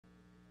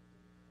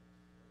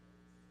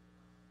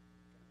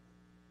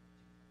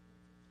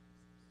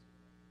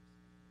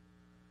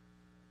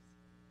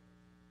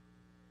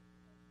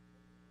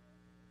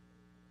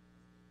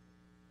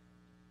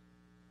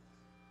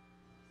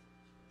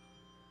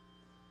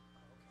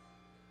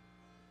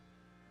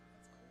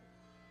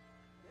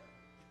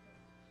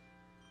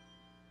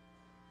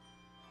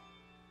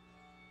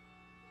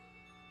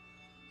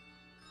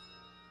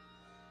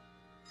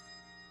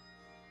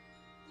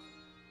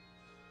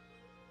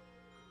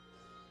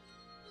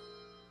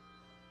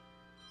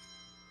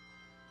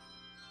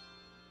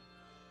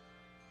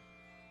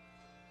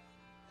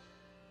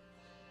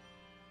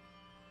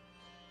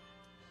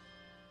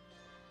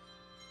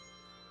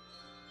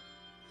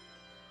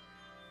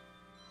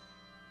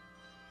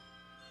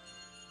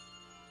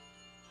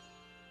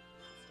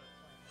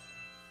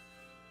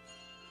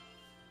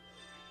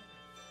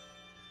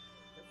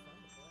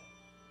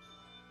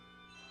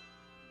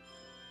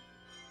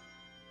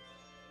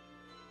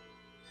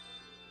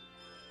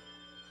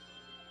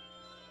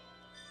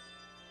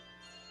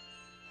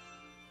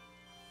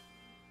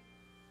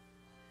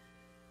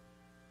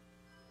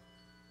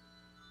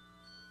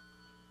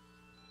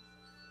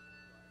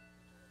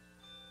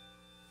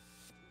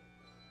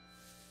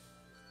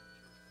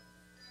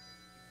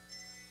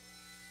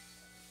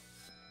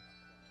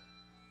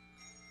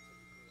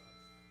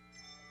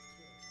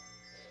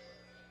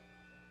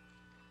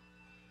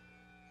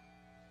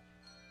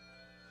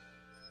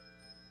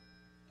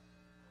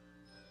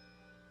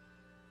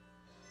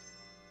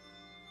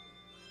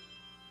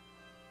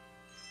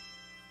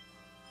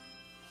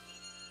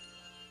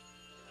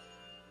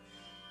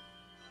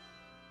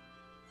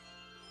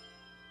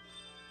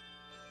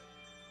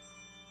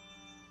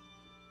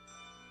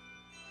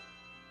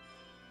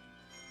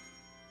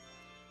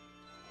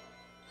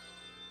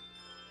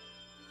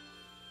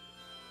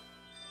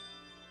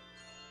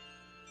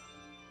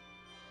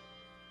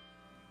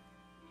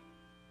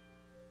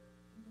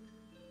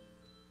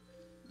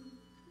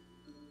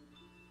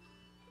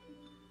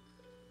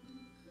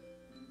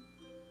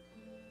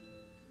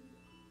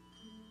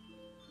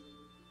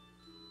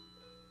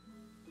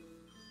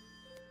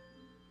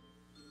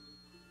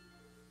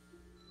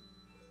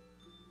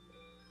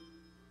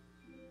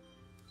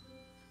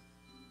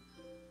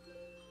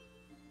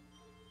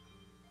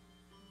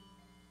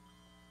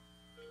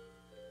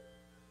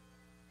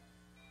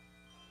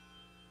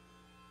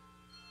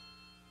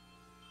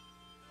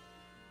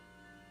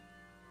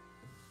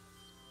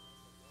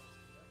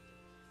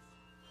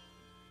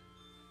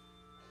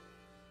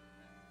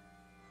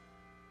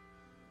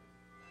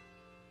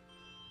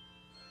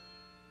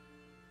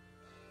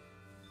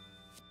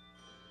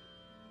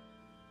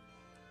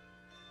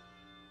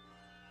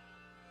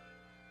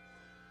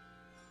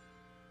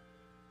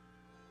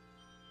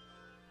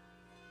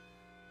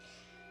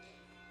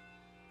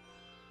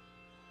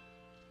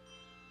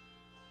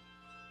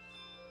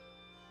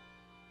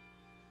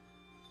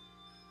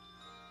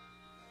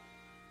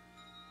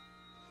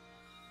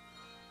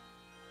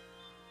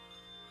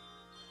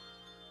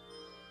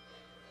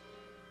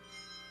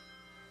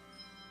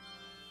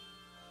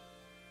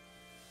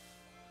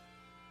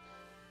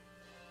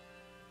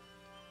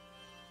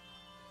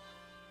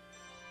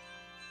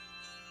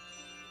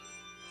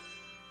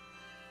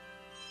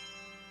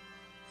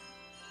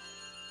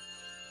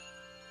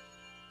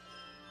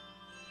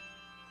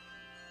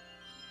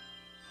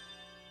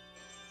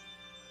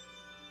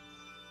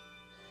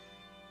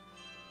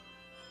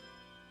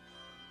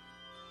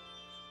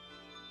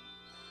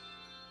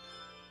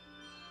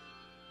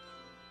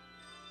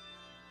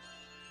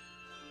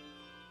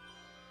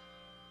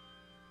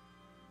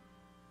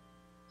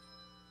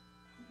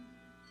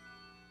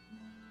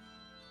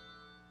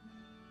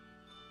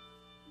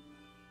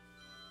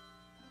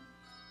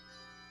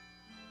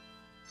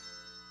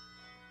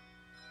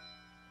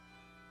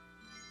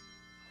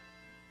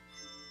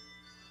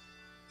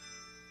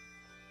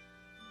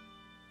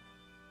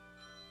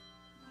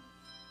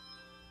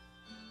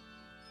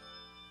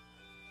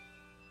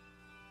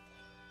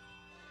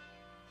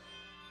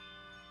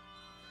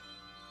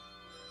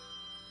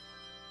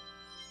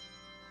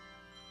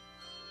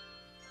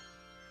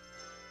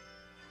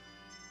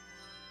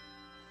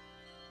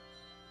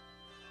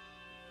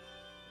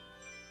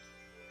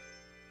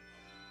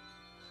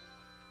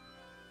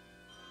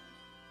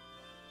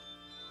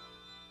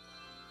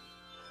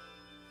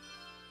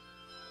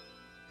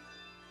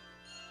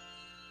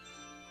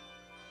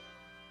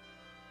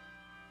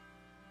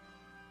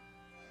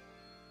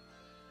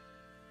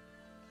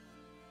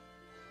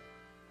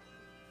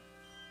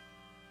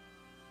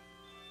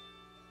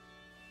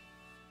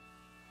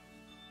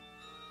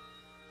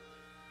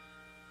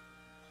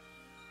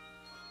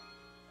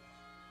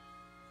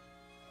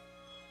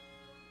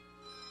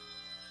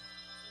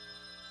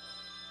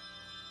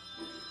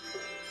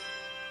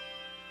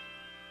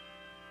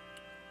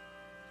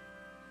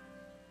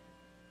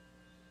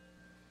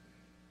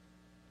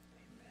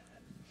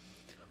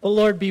The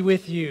Lord be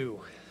with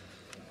you.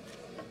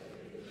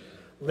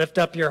 Lift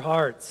up your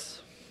hearts.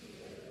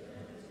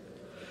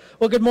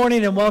 Well, good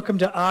morning and welcome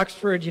to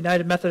Oxford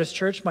United Methodist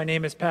Church. My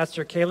name is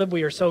Pastor Caleb.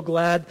 We are so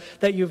glad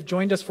that you've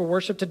joined us for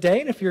worship today.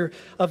 And if you're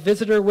a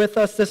visitor with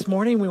us this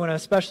morning, we want to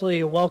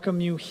especially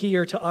welcome you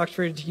here to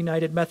Oxford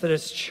United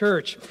Methodist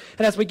Church.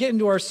 And as we get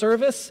into our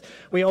service,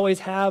 we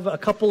always have a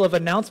couple of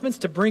announcements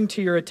to bring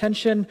to your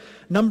attention.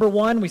 Number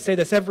one, we say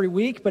this every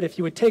week, but if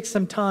you would take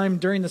some time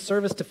during the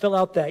service to fill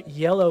out that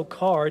yellow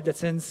card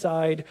that's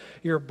inside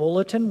your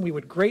bulletin, we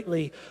would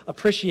greatly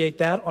appreciate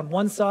that. On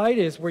one side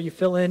is where you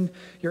fill in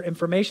your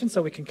information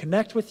so we can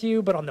connect with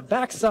you, but on the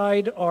back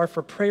side are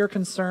for prayer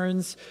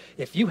concerns.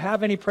 If you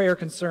have any prayer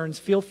concerns,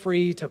 feel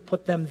free to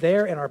put them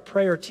there, and our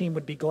prayer team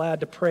would be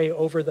glad to pray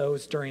over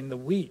those during the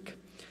week.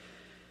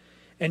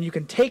 And you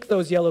can take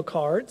those yellow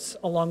cards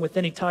along with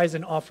any tithes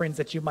and offerings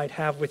that you might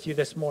have with you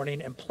this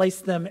morning and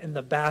place them in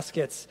the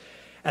baskets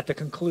at the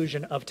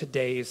conclusion of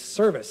today's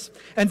service.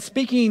 And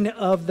speaking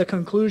of the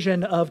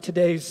conclusion of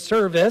today's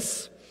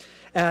service,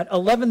 at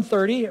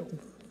 11:30,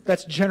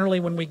 that's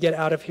generally when we get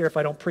out of here if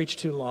I don't preach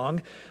too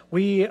long,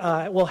 we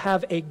will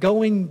have a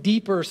Going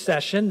Deeper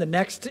session, the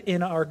next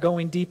in our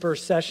Going Deeper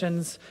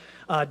sessions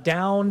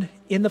down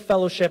in the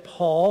fellowship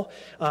hall.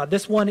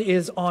 This one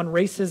is on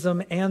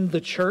racism and the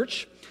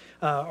church.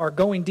 Our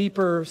Going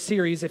Deeper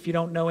series, if you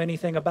don't know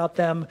anything about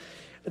them,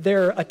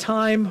 they're a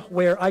time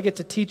where I get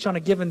to teach on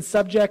a given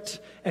subject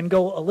and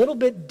go a little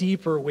bit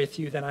deeper with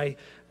you than I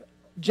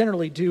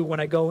generally do when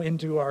I go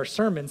into our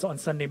sermons on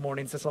Sunday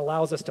mornings. This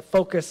allows us to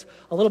focus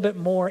a little bit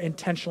more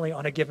intentionally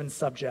on a given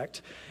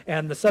subject.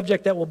 And the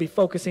subject that we'll be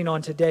focusing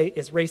on today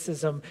is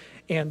racism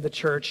and the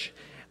church.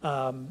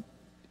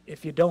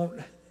 If you don't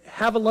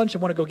have a lunch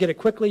and want to go get it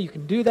quickly, you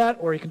can do that,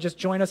 or you can just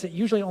join us. It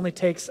usually only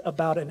takes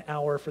about an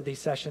hour for these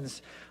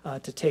sessions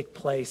to take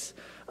place.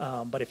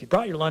 But if you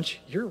brought your lunch,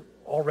 you're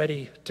all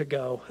ready to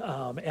go.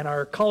 And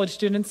our college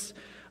students,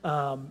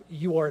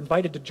 you are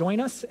invited to join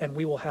us, and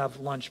we will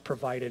have lunch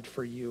provided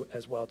for you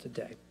as well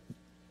today.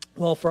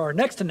 Well, for our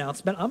next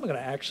announcement, I'm going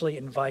to actually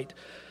invite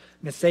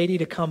Miss Sadie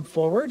to come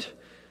forward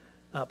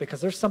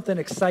because there's something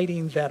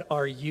exciting that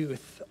our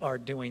youth are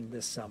doing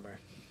this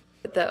summer.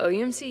 The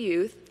OUMC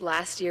youth,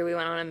 last year we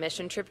went on a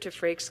mission trip to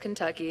Frakes,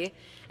 Kentucky,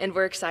 and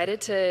we're excited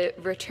to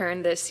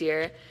return this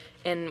year.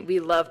 And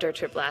we loved our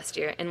trip last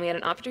year, and we had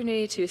an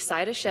opportunity to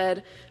site a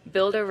shed,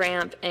 build a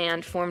ramp,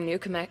 and form new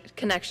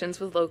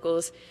connections with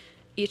locals,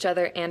 each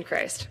other, and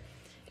Christ.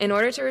 In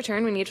order to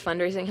return, we need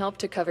fundraising help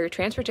to cover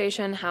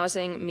transportation,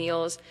 housing,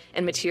 meals,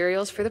 and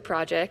materials for the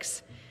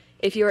projects.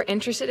 If you are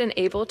interested and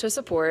able to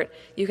support,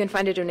 you can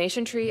find a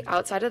donation tree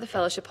outside of the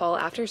fellowship hall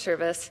after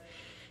service,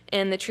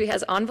 and the tree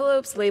has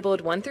envelopes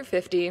labeled 1 through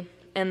 50,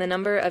 and the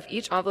number of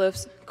each envelope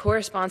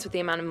corresponds with the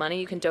amount of money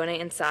you can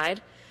donate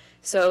inside.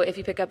 So if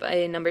you pick up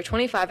a number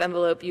 25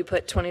 envelope, you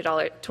put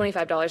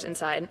 $25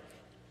 inside.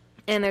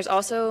 And there's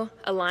also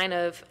a line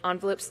of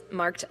envelopes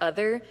marked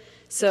other.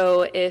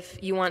 So if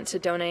you want to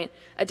donate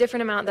a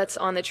different amount that's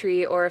on the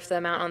tree, or if the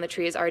amount on the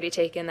tree is already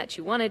taken that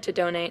you wanted to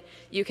donate,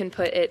 you can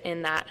put it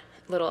in that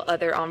little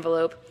other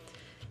envelope.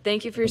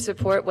 Thank you for your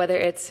support, whether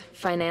it's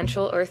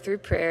financial or through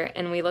prayer,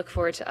 and we look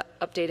forward to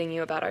updating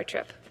you about our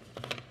trip.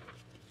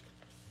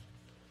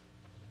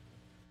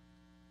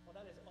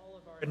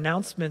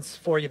 Announcements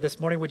for you this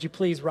morning. Would you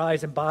please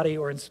rise in body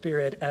or in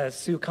spirit as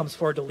Sue comes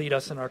forward to lead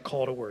us in our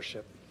call to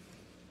worship?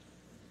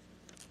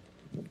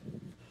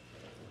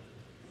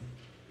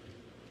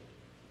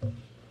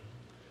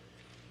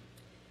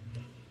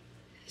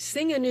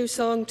 Sing a new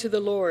song to the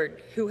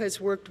Lord, who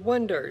has worked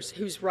wonders,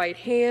 whose right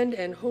hand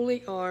and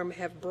holy arm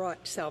have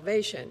brought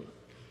salvation.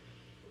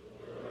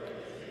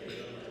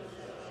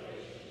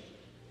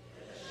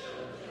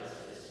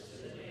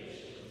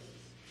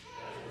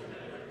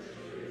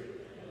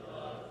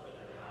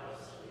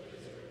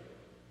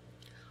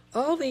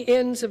 All the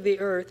ends of the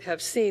earth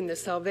have seen the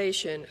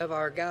salvation of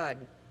our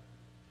God.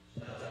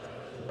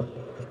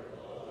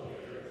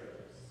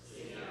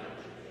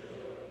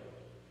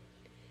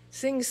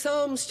 Sing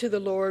psalms to the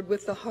Lord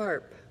with the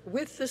harp,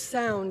 with the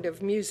sound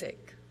of music.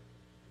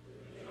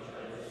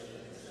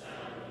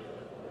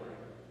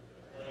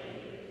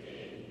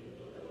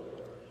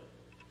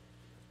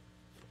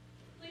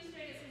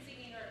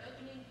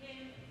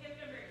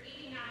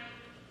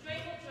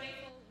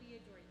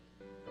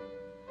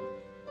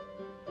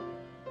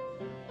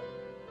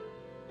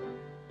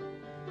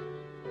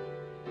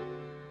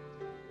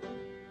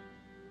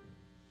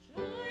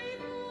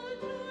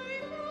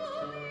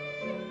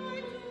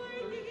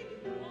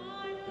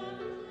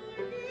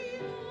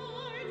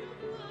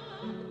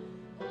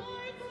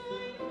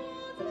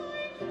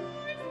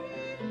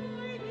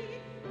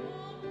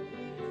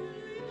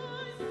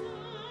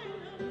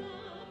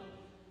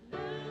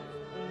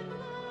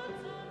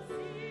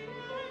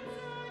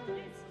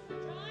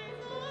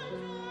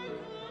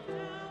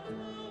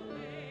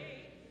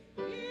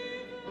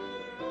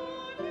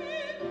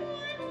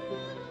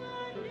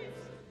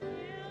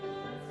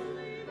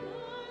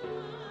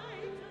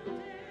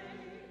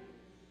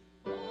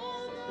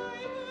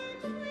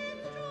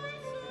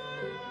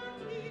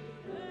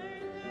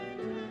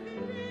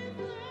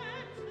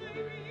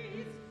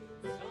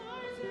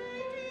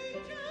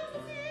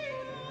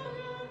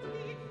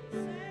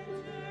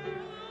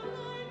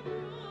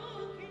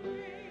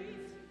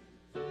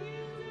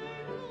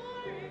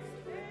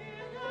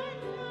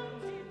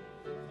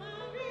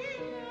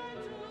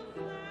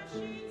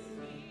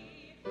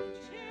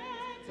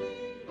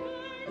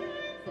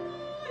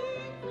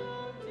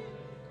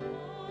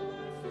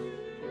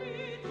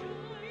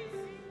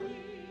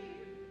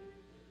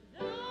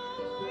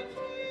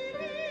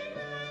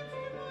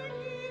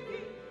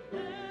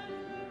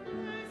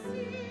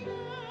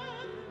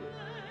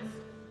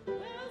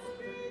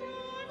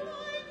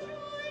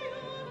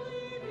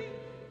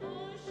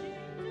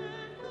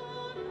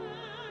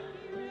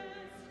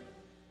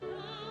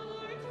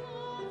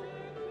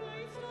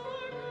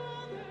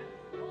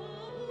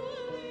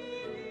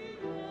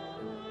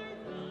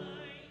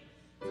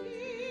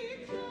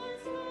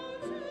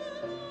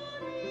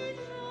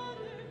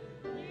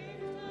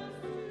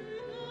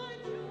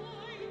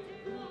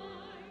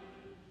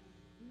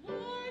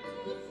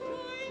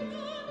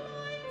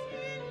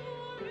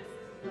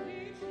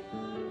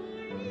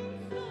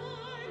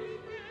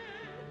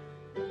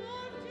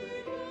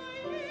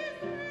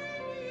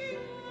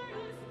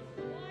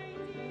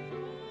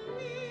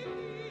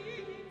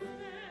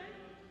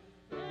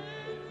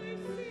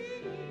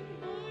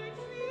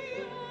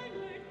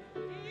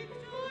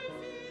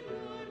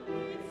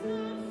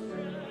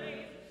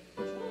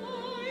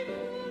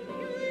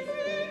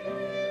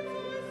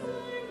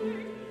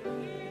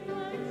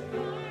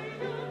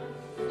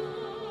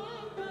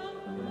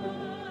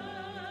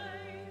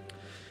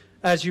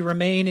 As you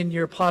remain in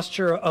your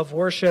posture of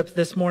worship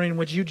this morning,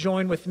 would you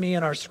join with me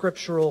in our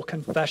scriptural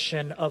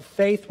confession of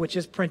faith, which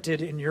is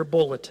printed in your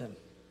bulletin?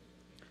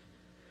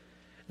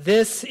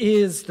 This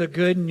is the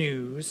good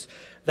news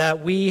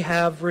that we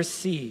have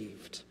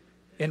received,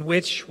 in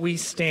which we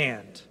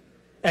stand,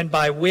 and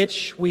by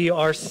which we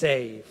are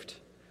saved,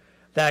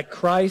 that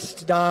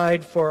Christ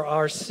died for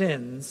our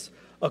sins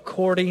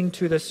according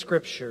to the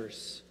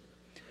Scriptures,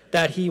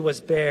 that he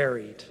was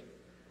buried,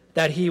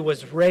 that he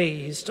was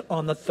raised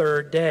on the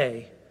third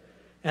day,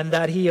 and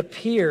that he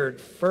appeared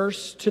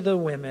first to the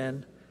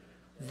women,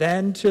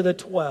 then to the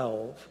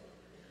 12,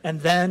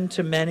 and then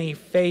to many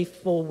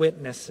faithful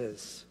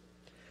witnesses.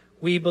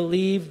 We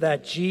believe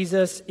that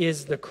Jesus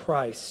is the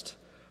Christ,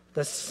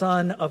 the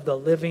Son of the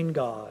living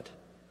God.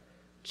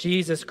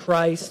 Jesus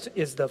Christ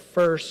is the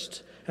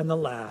first and the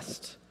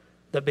last,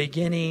 the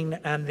beginning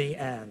and the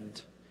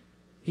end.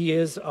 He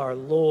is our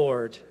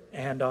Lord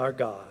and our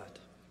God.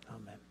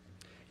 Amen.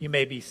 You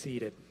may be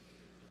seated.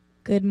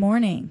 Good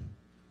morning.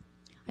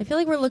 I feel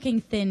like we're looking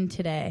thin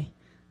today.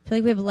 I feel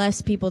like we have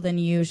less people than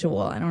usual.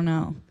 I don't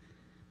know.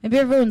 Maybe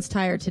everyone's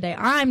tired today.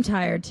 I'm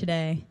tired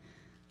today.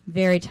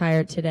 Very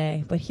tired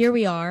today. But here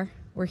we are.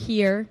 We're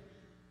here.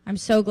 I'm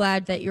so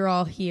glad that you're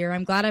all here.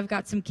 I'm glad I've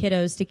got some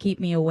kiddos to keep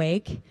me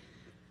awake.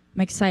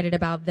 I'm excited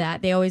about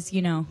that. They always,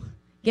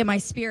 get my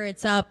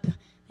spirits up.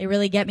 They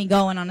really get me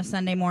going on a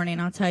Sunday morning.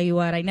 I'll tell you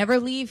what, I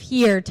never leave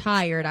here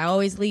tired. I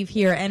always leave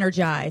here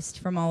energized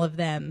from all of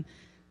them.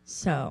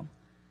 So,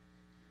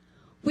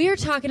 we are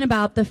talking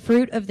about the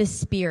fruit of the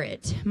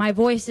Spirit. My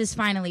voice is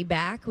finally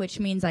back, which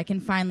means I can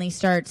finally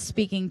start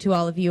speaking to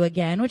all of you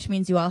again, which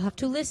means you all have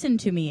to listen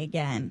to me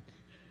again.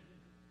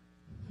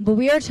 But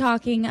we are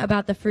talking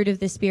about the fruit of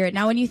the Spirit.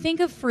 Now, when you think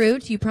of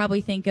fruit, you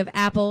probably think of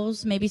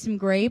apples, maybe some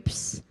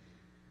grapes,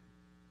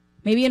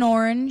 maybe an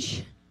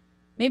orange,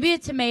 maybe a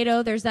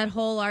tomato. There's that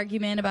whole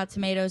argument about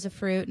tomatoes a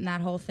fruit and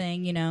that whole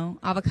thing,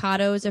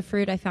 Avocado is a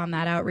fruit. I found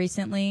that out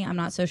recently. I'm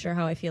not so sure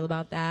how I feel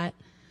about that.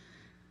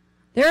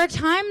 There are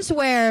times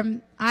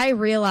where I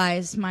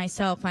realize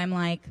myself, I'm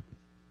like,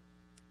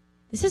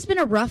 this has been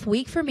a rough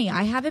week for me.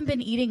 I haven't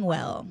been eating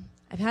well.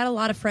 I've had a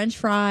lot of French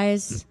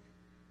fries,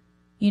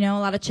 a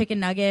lot of chicken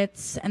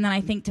nuggets. And then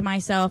I think to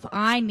myself,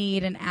 I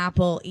need an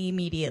apple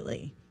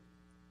immediately,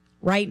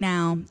 right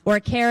now, or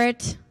a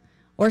carrot,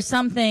 or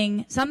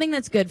something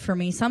that's good for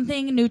me,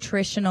 something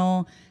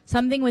nutritional,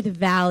 something with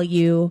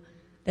value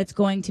that's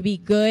going to be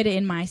good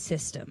in my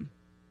system.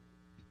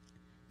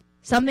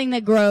 Something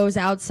that grows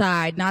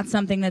outside, not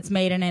something that's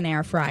made in an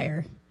air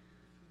fryer.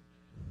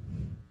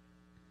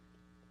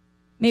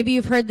 Maybe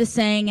you've heard the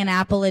saying, an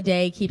apple a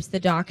day keeps the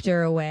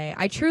doctor away.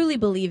 I truly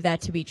believe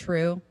that to be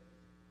true.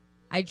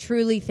 I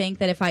truly think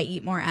that if I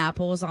eat more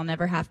apples, I'll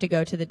never have to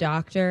go to the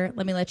doctor.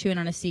 Let me let you in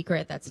on a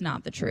secret. That's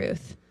not the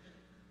truth.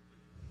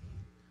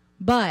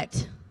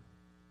 But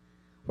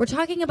we're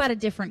talking about a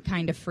different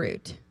kind of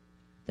fruit,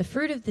 the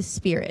fruit of the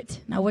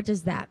Spirit. Now, what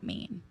does that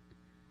mean?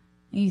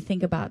 And you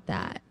think about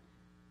that.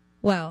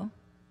 Well,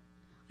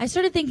 I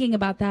started thinking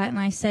about that, and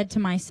I said to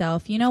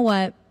myself, you know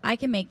what? I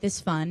can make this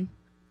fun.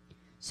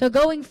 So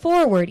going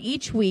forward,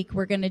 each week,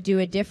 we're going to do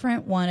a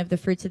different one of the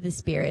fruits of the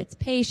Spirit.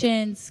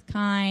 Patience,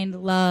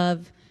 kind,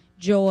 love,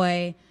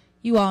 joy.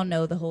 You all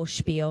know the whole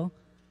spiel.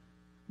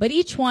 But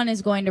each one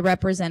is going to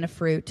represent a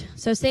fruit.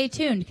 So stay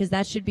tuned, because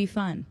that should be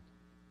fun.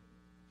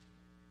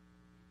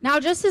 Now,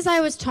 just as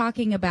I was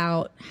talking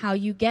about how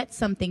you get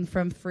something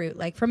from fruit,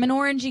 like from an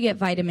orange, you get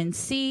vitamin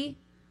C.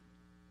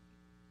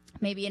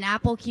 Maybe an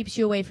apple keeps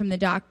you away from the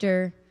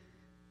doctor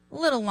a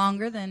little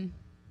longer than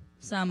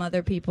some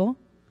other people.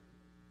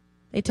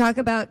 They talk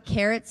about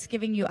carrots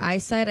giving you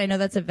eyesight. I know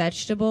that's a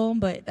vegetable,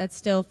 but that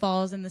still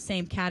falls in the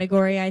same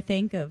category, I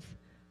think, of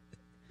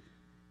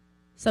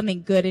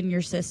something good in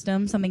your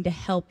system, something to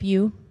help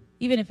you.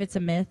 Even if it's a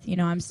myth,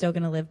 I'm still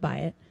going to live by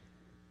it.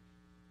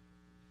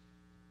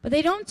 But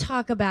they don't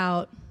talk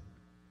about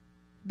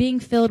being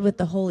filled with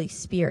the Holy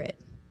Spirit.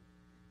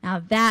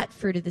 Now, that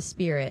fruit of the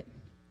Spirit,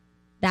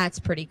 that's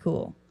pretty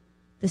cool.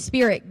 The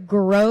Spirit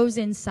grows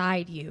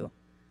inside you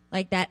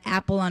like that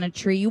apple on a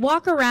tree. You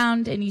walk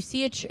around and you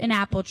see an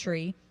apple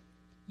tree,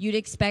 you'd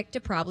expect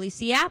to probably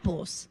see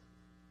apples.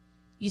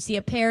 You see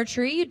a pear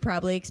tree, you'd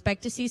probably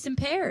expect to see some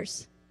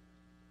pears.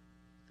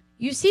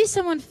 You see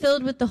someone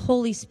filled with the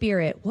Holy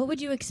Spirit, what would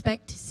you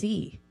expect to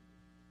see?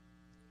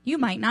 You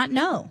might not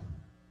know.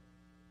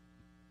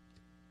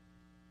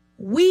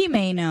 We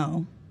may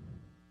know,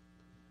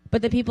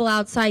 but the people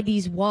outside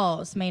these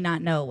walls may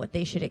not know what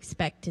they should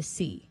expect to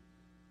see.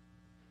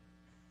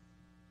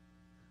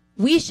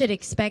 We should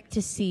expect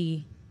to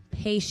see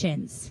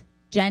patience,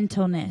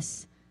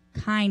 gentleness,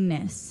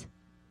 kindness,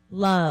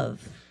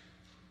 love,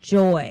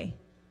 joy.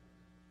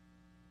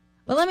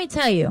 But let me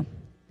tell you,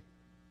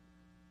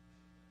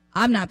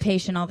 I'm not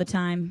patient all the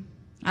time.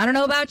 I don't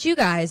know about you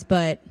guys,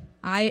 but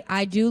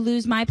I do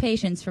lose my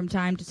patience from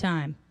time to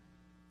time.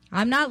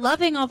 I'm not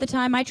loving all the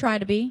time. I try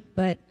to be,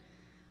 but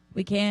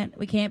we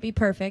can't be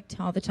perfect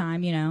all the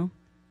time,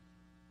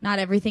 Not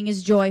everything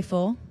is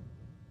joyful.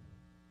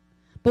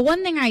 But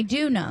one thing I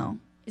do know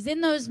Because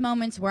in those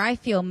moments where I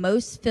feel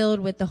most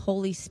filled with the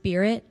Holy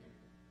Spirit,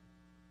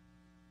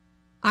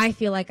 I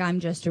feel like I'm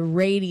just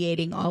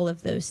radiating all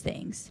of those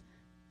things.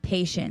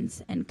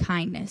 Patience and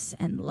kindness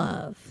and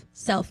love,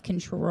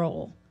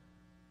 self-control,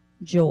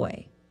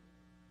 joy.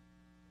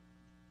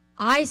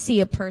 I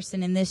see a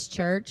person in this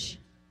church,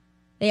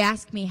 they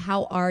ask me,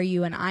 how are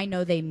you? And I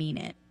know they mean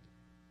it.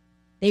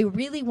 They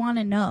really want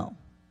to know.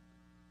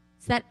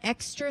 It's that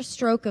extra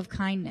stroke of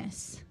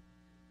kindness.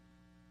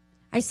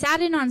 I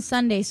sat in on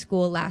Sunday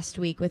school last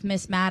week with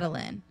Miss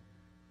Madeline,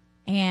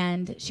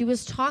 and she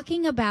was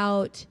talking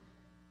about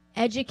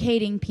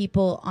educating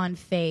people on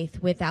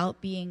faith without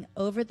being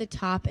over the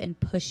top and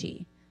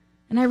pushy.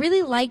 And I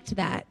really liked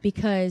that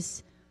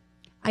because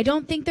I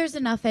don't think there's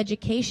enough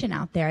education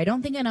out there. I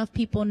don't think enough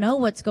people know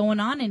what's going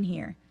on in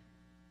here.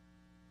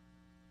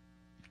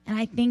 And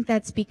I think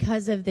that's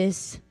because of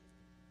this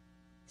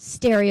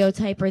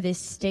stereotype or this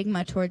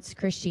stigma towards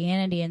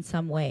Christianity in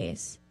some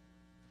ways.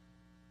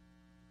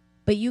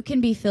 But you can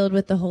be filled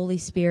with the Holy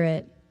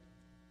Spirit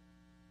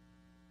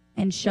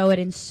and show it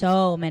in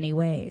so many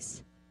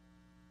ways.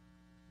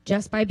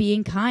 Just by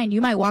being kind.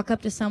 You might walk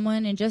up to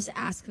someone and just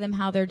ask them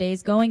how their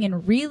day's going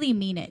and really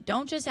mean it.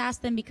 Don't just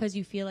ask them because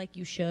you feel like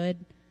you should.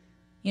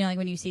 You know, like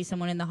when you see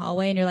someone in the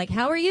hallway and you're like,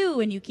 how are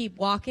you? And you keep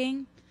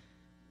walking.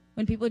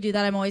 When people do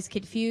that, I'm always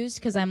confused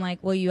because I'm like,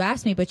 well, you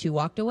asked me, but you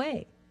walked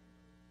away.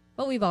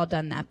 Well, we've all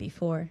done that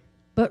before.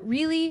 But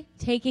really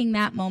taking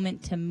that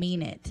moment to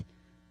mean it.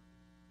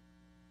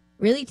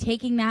 Really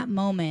taking that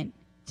moment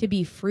to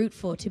be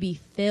fruitful, to be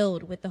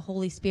filled with the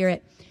Holy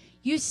Spirit.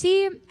 You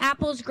see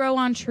apples grow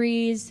on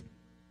trees,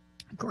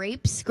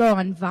 grapes grow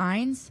on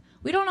vines.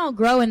 We don't all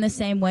grow in the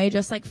same way,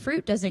 just like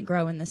fruit doesn't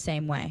grow in the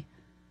same way.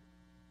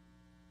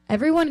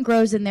 Everyone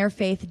grows in their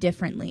faith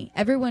differently.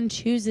 Everyone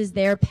chooses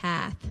their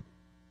path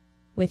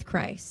with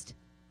Christ.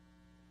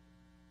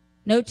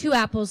 No two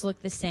apples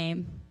look the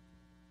same.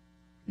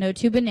 No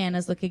two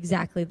bananas look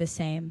exactly the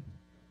same.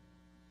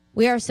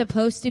 We are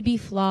supposed to be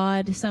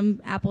flawed.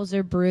 Some apples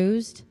are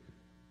bruised.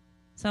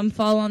 Some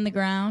fall on the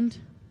ground.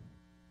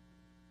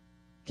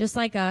 Just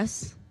like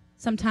us,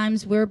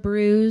 sometimes we're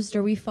bruised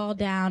or we fall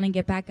down and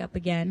get back up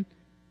again.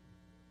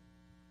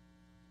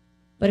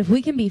 But if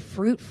we can be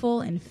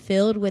fruitful and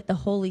filled with the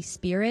Holy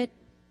Spirit,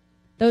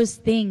 those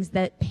things,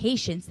 that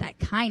patience, that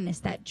kindness,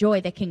 that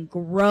joy that can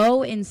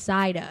grow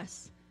inside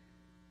us,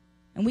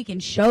 and we can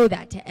show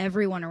that to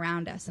everyone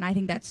around us. And I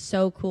think that's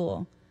so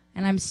cool.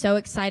 And I'm so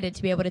excited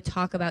to be able to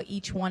talk about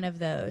each one of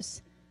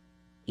those,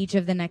 each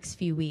of the next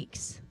few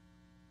weeks.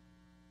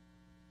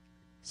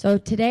 So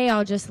today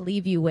I'll just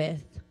leave you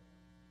with,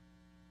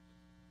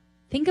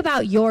 think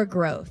about your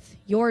growth,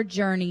 your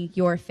journey,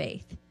 your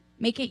faith.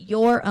 Make it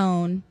your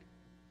own.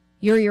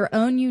 You're your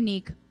own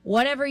unique,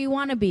 whatever you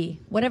want to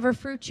be, whatever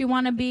fruit you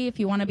want to be. If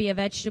you want to be a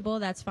vegetable,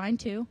 that's fine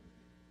too.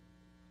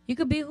 You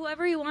could be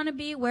whoever you want to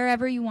be,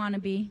 wherever you want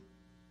to be.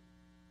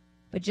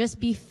 But just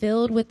be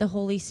filled with the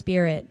Holy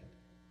Spirit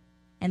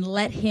and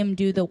let him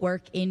do the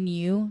work in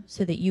you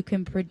so that you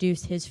can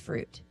produce his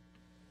fruit.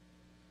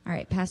 All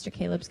right, Pastor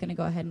Caleb's going to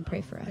go ahead and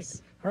pray for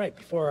us. All right,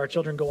 before our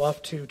children go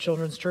off to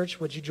Children's Church,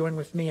 would you join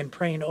with me in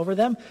praying over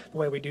them? The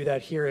way we do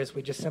that here is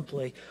we just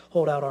simply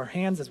hold out our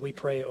hands as we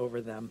pray over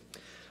them.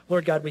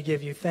 Lord God, we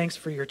give you thanks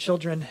for your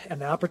children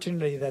and the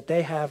opportunity that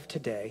they have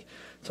today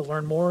to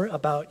learn more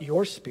about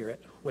your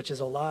Spirit, which is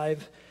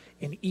alive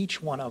in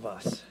each one of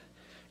us.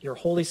 Your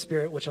Holy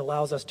Spirit, which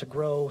allows us to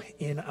grow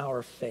in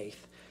our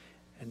faith,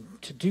 and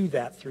to do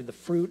that through the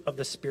fruit of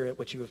the Spirit,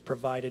 which you have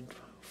provided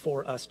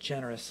for us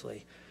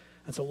generously.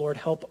 And so, Lord,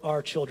 help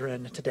our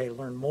children today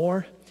learn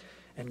more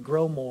and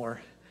grow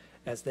more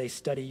as they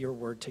study your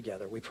word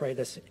together. We pray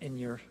this in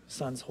your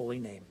Son's holy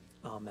name.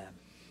 Amen.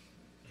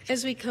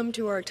 As we come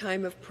to our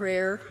time of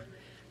prayer,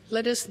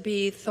 let us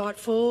be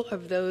thoughtful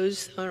of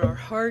those on our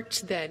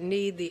hearts that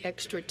need the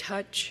extra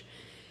touch.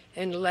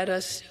 And let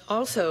us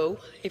also,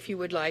 if you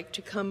would like,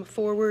 to come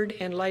forward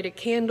and light a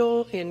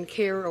candle in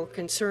care or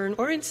concern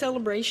or in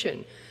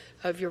celebration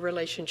of your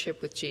relationship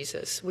with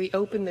Jesus. We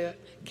open the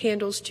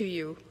candles to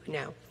you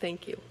now.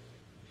 Thank you.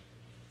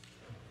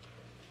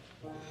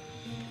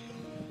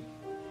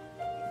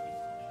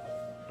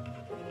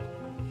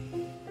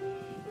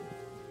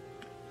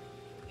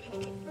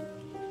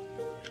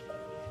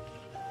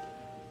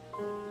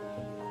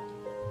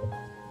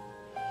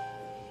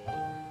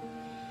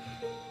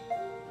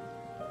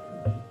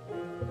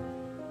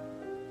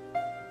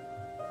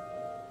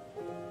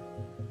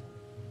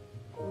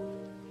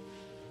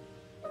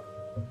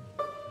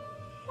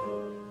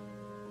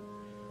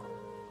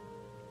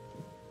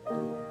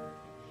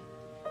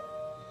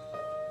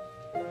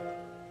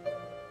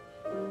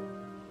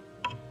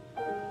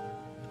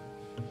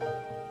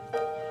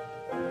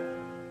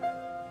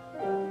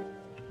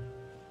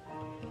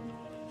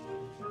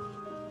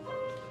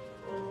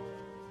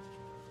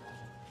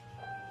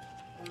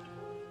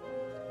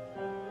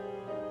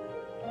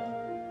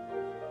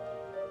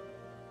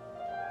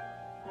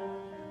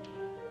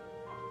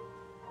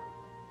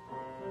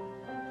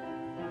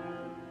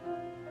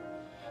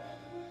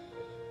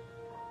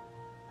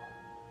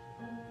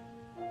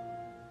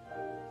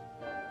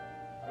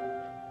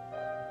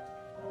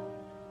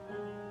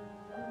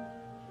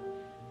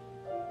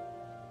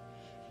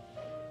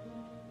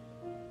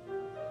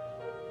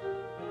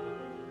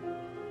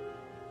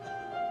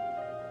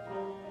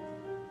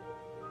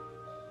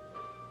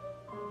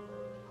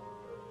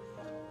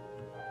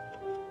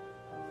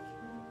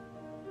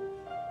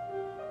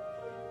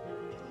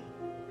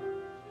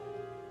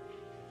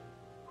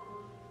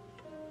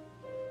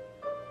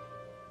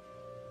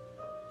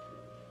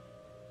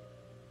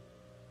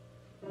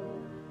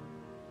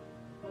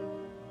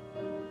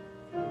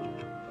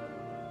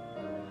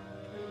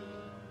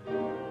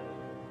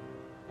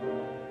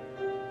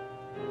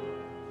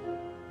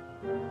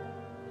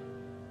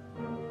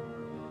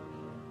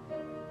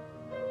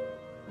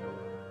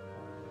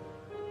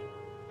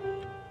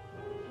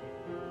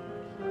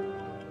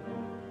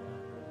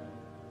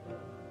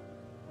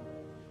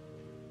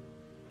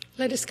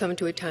 Let us come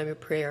to a time of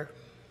prayer.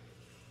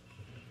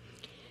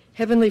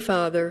 Heavenly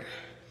Father,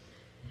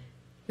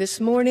 this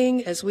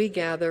morning as we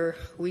gather,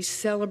 we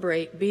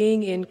celebrate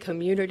being in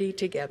community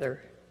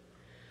together,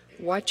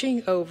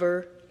 watching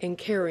over and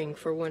caring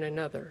for one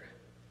another.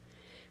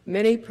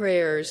 Many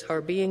prayers are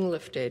being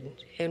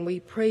lifted, and we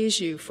praise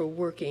you for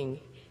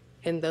working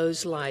in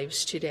those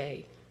lives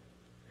today.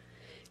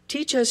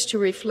 Teach us to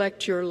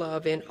reflect your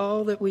love in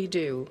all that we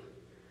do,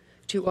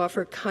 to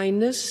offer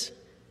kindness,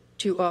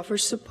 to offer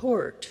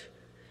support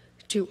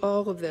to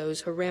all of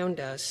those around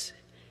us,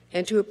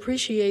 and to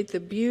appreciate the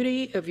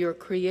beauty of your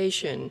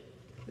creation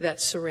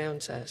that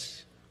surrounds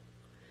us.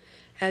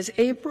 As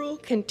April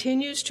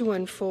continues to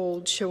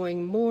unfold,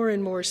 showing more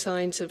and more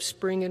signs of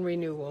spring and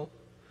renewal,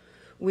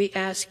 we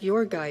ask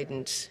your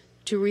guidance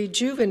to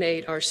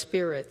rejuvenate our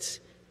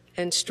spirits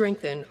and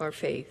strengthen our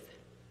faith.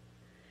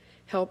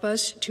 Help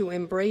us to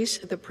embrace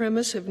the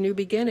premise of new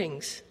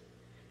beginnings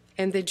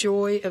and the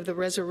joy of the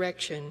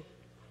resurrection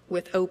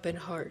with open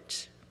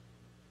hearts.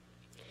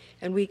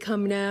 And we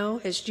come now,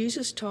 as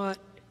Jesus taught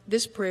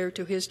this prayer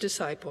to his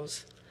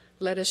disciples.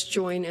 Let us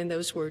join in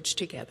those words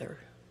together.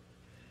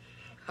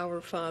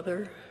 Our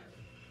Father,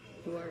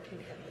 who art in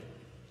heaven,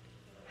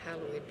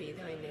 hallowed be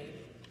thy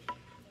name.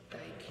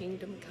 Thy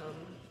kingdom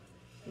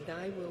come,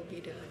 thy will be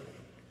done,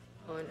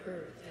 on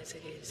earth as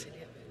it is in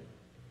heaven.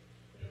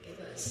 Give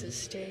us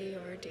this day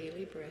our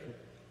daily bread,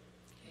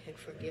 and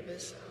forgive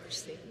us our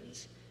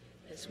sins,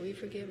 as we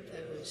forgive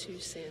those who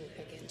sin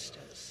against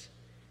us.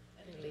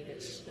 And lead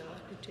us not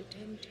into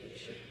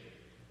temptation,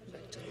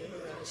 but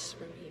deliver us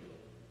from evil.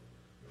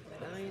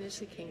 For thine is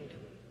the kingdom,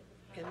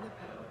 and the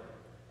power,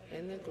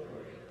 and the glory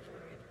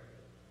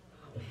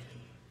forever. Amen.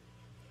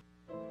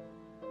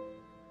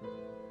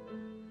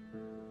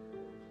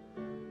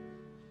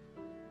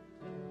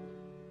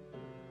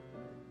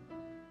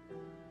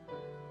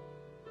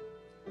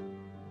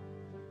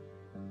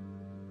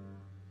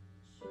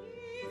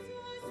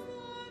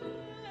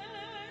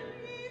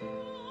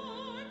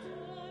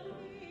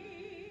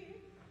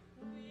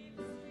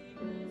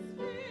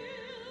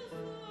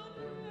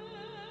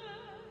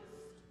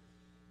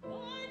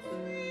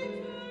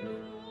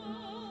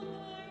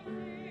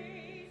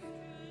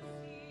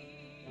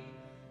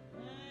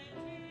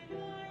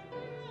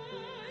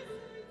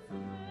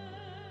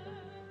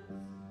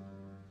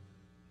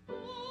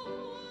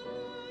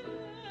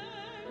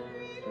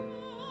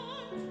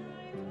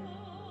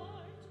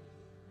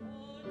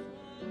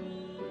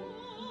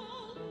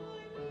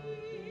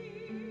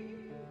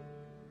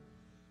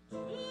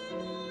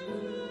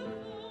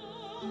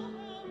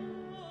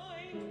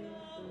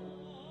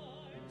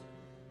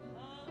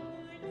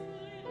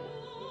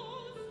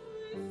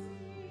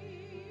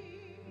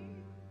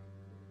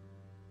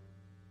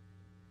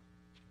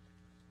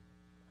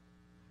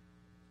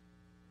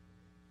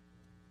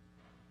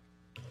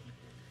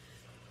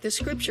 The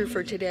scripture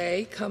for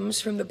today comes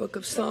from the book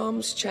of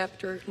Psalms,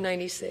 chapter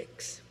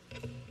 96.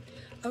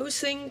 Oh,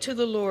 sing to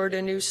the Lord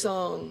a new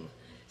song.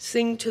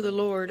 Sing to the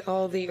Lord,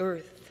 all the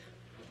earth.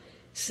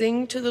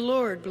 Sing to the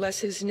Lord,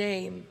 bless his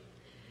name.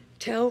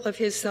 Tell of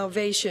his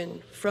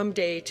salvation from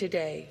day to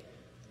day.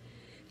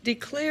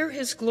 Declare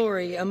his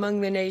glory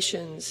among the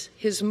nations,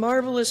 his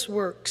marvelous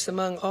works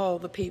among all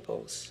the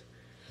peoples.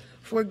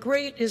 For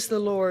great is the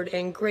Lord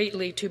and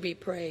greatly to be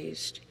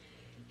praised.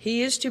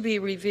 He is to be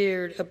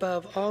revered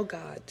above all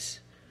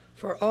gods,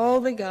 for all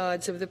the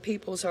gods of the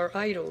peoples are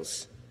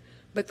idols,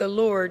 but the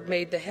Lord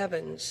made the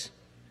heavens.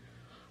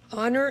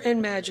 Honor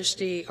and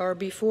majesty are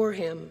before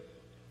him.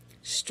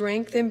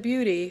 Strength and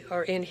beauty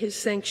are in his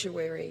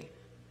sanctuary.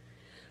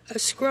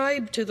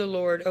 Ascribe to the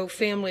Lord, O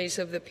families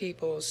of the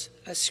peoples.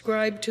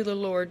 Ascribe to the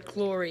Lord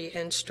glory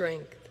and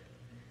strength.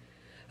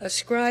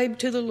 Ascribe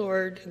to the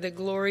Lord the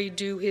glory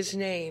due his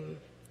name.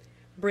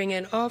 Bring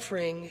an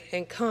offering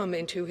and come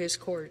into his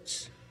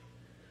courts.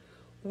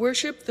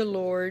 Worship the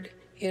Lord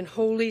in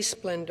holy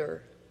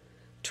splendor.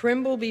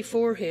 Tremble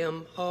before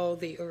him, all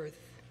the earth.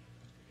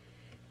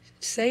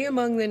 Say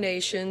among the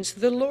nations,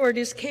 the Lord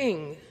is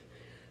king.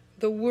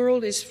 The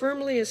world is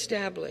firmly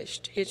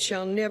established. It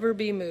shall never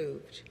be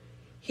moved.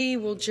 He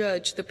will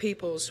judge the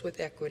peoples with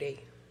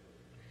equity.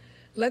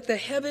 Let the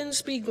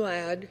heavens be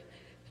glad.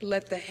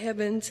 Let the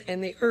heavens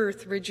and the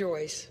earth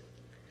rejoice.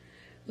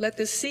 Let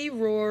the sea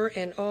roar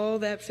and all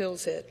that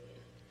fills it.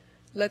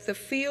 Let the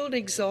field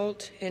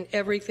exult and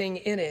everything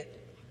in it.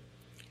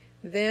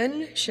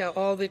 Then shall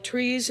all the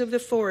trees of the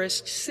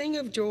forest sing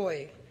of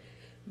joy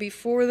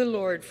before the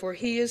Lord, for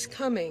he is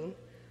coming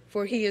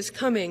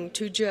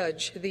to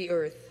judge the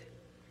earth.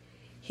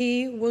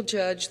 He will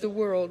judge the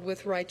world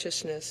with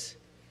righteousness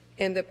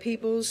and the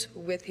peoples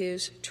with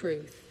his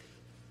truth.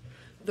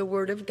 The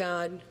word of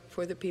God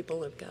for the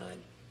people of God.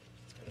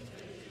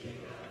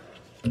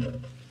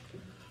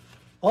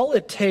 All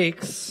it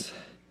takes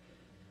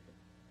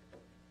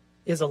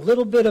is a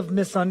little bit of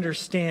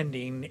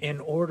misunderstanding in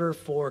order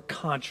for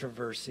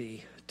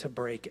controversy to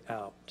break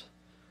out.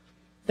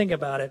 think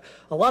about it,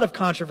 a lot of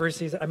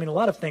controversies, a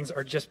lot of things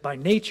are just by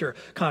nature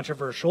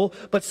controversial,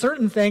 but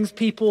certain things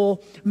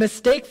people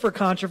mistake for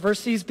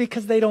controversies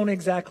because they don't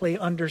exactly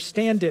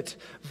understand it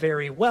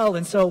very well.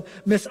 And so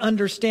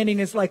misunderstanding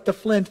is like the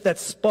flint that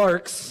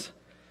sparks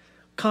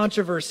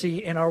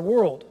controversy in our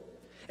world.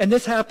 And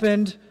this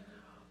happened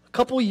a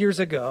couple years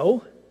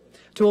ago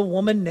to a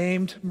woman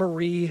named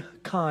Marie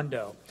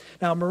Kondo.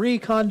 Now, Marie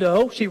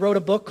Kondo, she wrote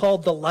a book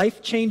called The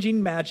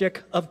Life-Changing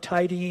Magic of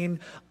Tidying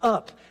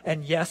Up.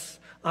 And yes,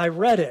 I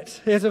read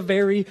it. It's a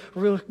very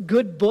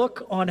good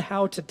book on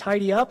how to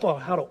tidy up, or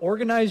how to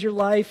organize your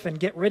life and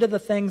get rid of the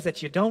things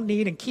that you don't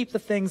need and keep the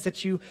things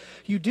that you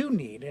do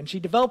need. And she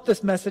developed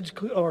this method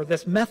called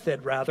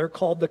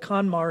the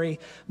KonMari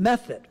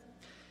method.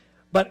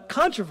 But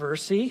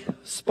controversy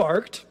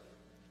sparked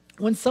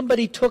when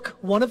somebody took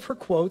one of her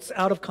quotes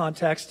out of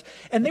context,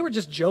 and they were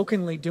just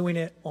jokingly doing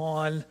it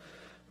on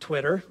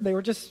Twitter. They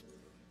were just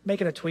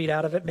making a tweet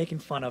out of it, making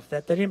fun of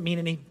it. They didn't mean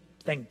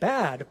anything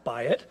bad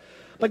by it.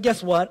 But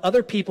guess what?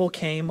 Other people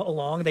came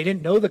along. They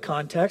didn't know the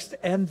context,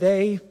 and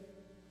they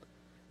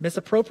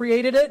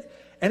misappropriated it,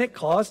 and it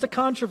caused a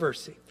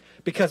controversy.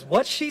 Because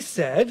what she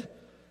said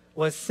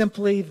was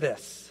simply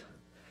this: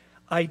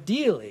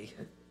 ideally,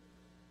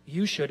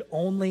 you should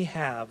only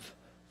have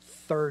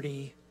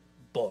 30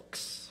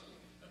 books.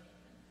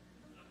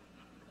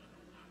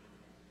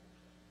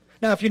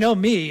 Now, if you know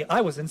me,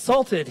 I was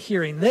insulted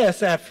hearing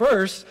this at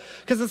first,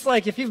 because it's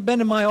like, if you've been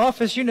in my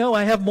office, you know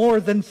I have more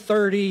than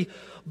 30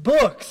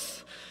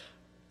 books.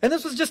 And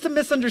this was just a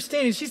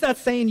misunderstanding. She's not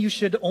saying you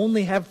should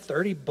only have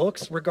 30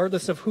 books,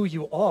 regardless of who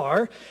you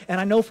are. And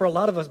I know for a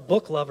lot of us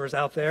book lovers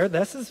out there,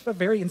 this is a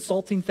very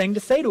insulting thing to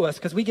say to us,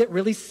 because we get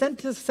really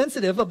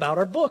sensitive about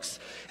our books,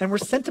 and we're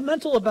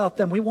sentimental about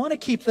them. We want to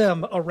keep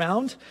them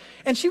around.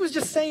 And she was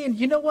just saying,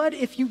 you know what?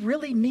 If you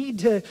really need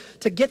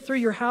to get through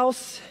your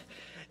house,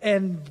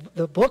 and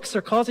the books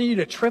are causing you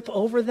to trip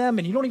over them,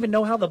 and you don't even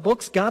know how the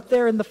books got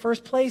there in the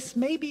first place,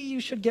 maybe you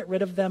should get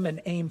rid of them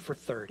and aim for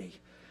 30.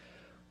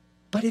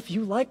 But if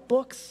you like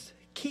books,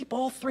 keep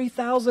all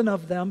 3,000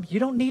 of them. You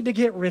don't need to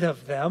get rid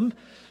of them.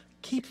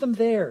 Keep them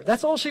there.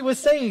 That's all she was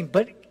saying.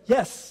 But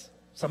yes,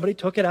 somebody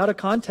took it out of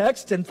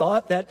context and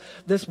thought that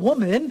this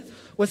woman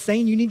was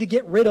saying you need to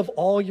get rid of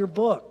all your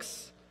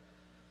books.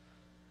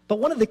 But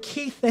one of the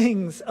key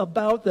things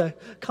about the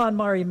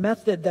KonMari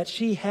method that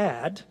she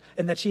had,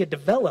 and that she had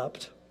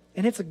developed,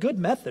 and it's a good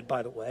method,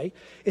 by the way,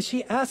 is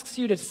she asks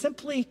you to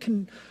simply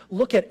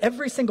look at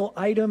every single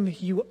item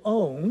you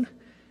own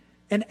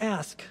and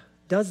ask,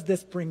 does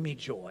this bring me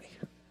joy?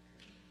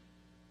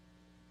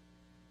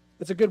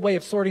 It's a good way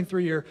of sorting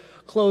through your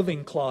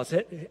clothing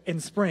closet in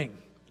spring.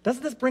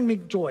 Does this bring me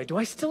joy? Do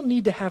I still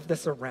need to have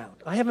this around?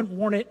 I haven't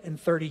worn it in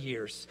 30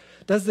 years.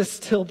 Does this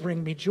still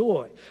bring me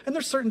joy? And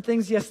there's certain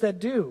things, yes, that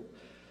do.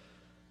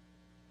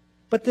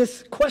 But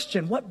this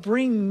question, what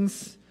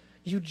brings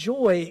you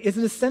joy, is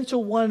an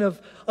essential one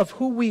of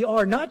who we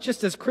are, not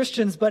just as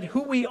Christians, but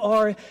who we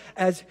are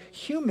as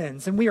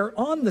humans. And we are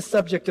on the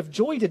subject of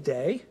joy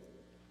today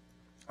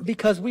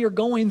because we are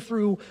going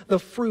through the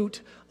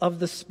fruit of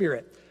the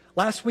Spirit.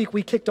 Last week,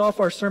 we kicked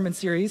off our sermon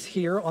series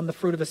here on the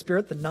fruit of the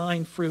Spirit, the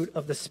 9 fruit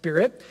of the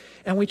Spirit,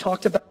 and we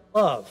talked about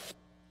love.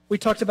 We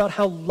talked about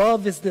how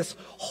love is this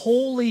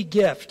holy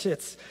gift.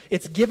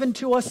 It's given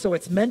to us, so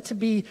it's meant to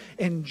be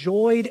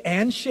enjoyed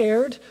and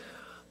shared,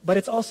 but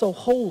it's also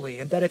holy,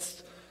 and that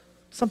it's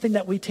something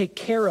that we take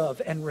care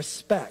of and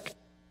respect.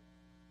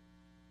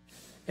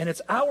 And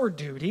it's our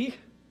duty,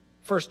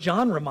 1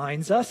 John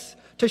reminds us,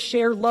 to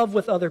share love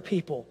with other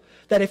people.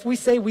 That if we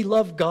say we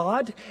love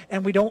God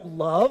and we don't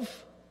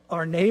love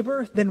our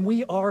neighbor, then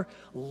we are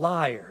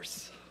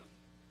liars.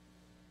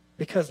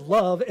 Because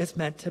love is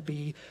meant to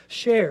be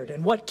shared.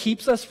 And what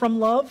keeps us from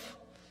love?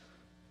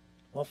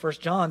 Well, 1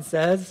 John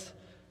says,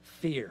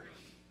 fear.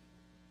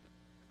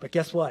 But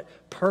guess what?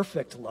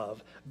 Perfect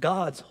love,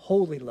 God's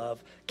holy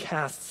love,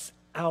 casts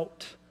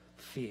out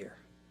fear.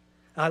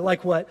 I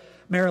like what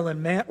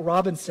Marilyn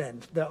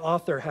Robinson, the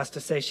author, has to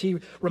say. She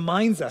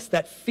reminds us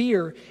that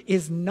fear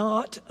is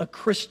not a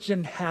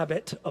Christian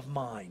habit of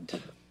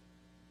mind.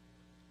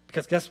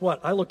 Because guess what?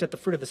 I looked at the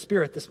fruit of the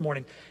Spirit this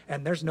morning,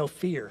 and there's no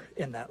fear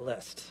in that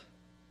list.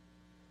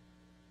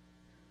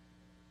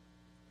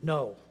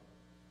 No,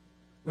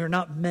 we're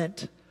not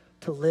meant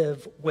to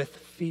live with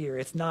fear.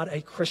 It's not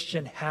a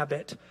Christian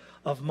habit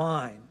of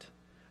mind.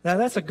 Now,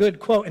 that's a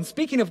good quote. And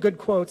speaking of good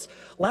quotes,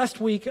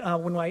 last week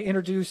when I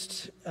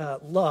introduced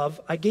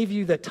love, I gave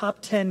you the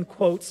top 10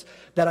 quotes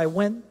that I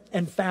went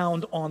and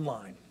found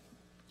online.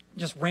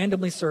 Just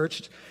randomly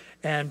searched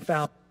and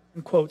found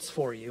quotes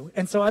for you.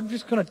 And so I'm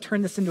just going to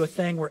turn this into a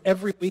thing where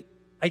every week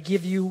I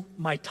give you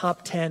my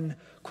top 10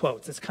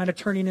 quotes. It's kind of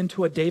turning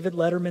into a David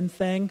Letterman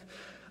thing.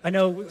 I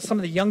know some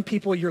of the young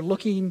people, you're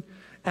looking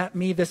at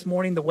me this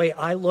morning the way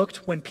I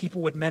looked when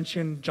people would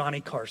mention Johnny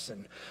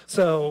Carson.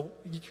 So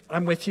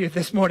I'm with you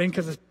this morning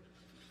because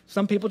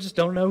some people just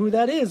don't know who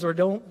that is or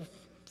don't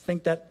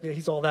think that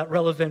he's all that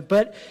relevant.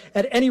 But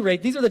at any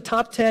rate, these are the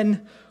top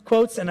 10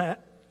 quotes, and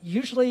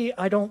usually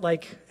I don't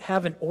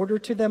have an order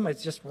to them.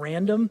 It's just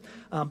random.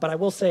 But I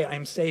will say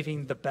I'm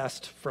saving the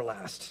best for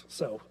last.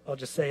 So I'll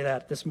just say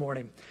that this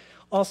morning.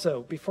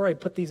 Also, before I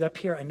put these up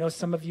here, I know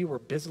some of you were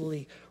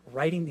busily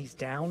writing these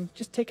down.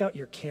 Just take out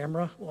your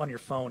camera on your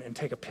phone and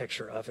take a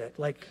picture of it.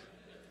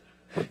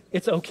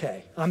 It's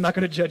okay. I'm not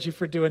going to judge you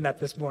for doing that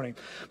this morning.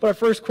 But our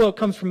first quote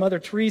comes from Mother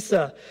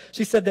Teresa.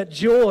 She said that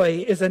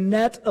joy is a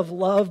net of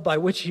love by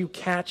which you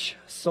catch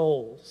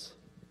souls.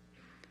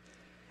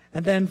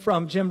 And then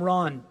from Jim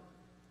Rohn,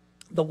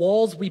 the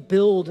walls we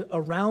build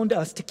around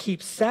us to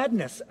keep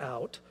sadness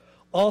out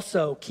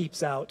also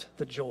keeps out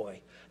the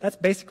joy. That's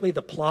basically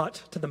the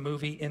plot to the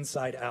movie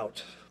Inside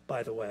Out,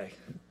 by the way.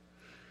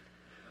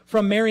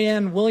 From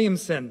Marianne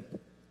Williamson,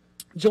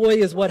 joy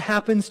is what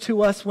happens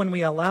to us when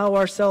we allow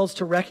ourselves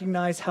to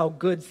recognize how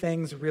good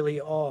things really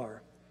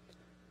are.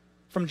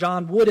 From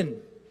John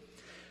Wooden,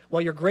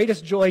 well, your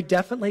greatest joy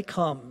definitely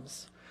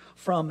comes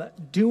from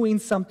doing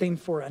something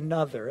for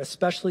another,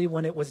 especially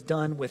when it was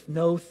done with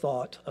no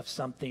thought of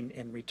something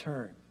in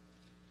return.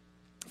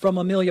 From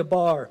Amelia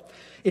Barr,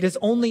 it is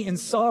only in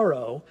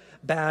sorrow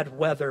bad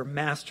weather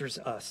masters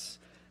us.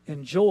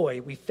 In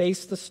joy, we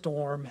face the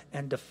storm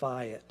and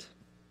defy it.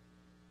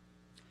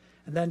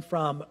 And then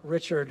from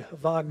Richard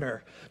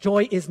Wagner,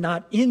 joy is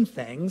not in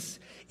things,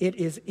 it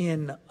is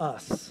in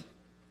us.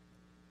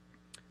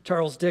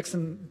 Charles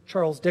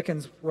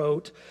Dickens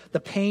wrote, the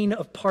pain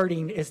of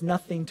parting is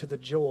nothing to the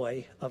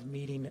joy of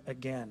meeting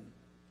again.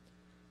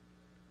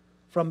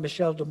 From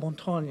Michel de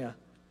Montaigne,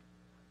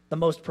 the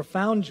most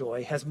profound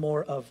joy has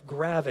more of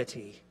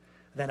gravity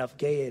than of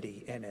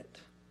gaiety in it.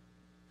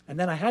 And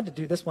then I had to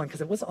do this one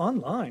because it was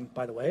online,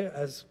 by the way,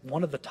 as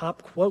one of the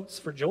top quotes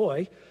for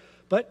joy.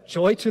 But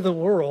joy to the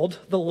world,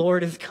 the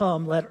Lord is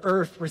come, let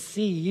earth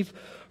receive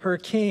her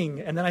King.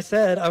 And then I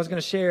said I was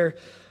going to share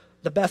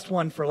the best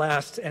one for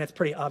last, and it's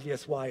pretty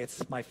obvious why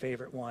it's my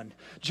favorite one.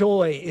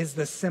 Joy is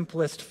the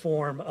simplest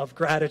form of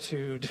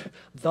gratitude,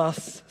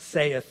 thus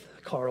saith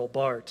Karl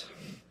Barth.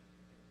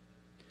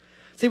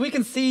 See, we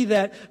can see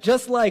that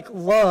just like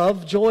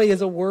love, joy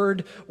is a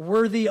word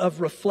worthy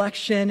of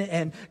reflection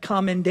and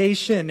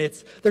commendation.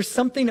 There's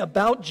something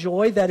about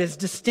joy that is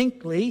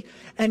distinctly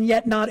and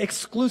yet not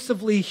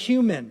exclusively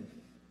human.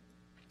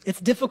 It's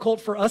difficult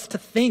for us to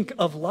think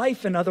of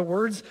life, in other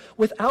words,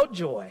 without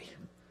joy.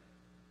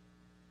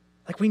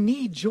 We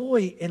need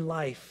joy in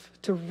life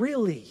to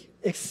really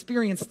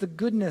experience the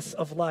goodness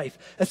of life,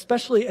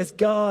 especially as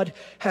God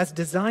has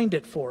designed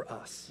it for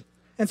us.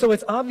 And so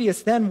it's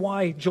obvious then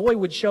why joy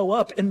would show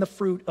up in the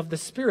fruit of the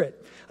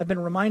Spirit. I've been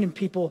reminding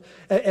people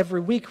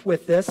every week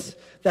with this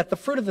that the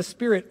fruit of the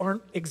Spirit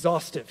aren't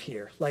exhaustive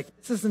here.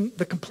 This isn't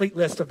the complete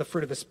list of the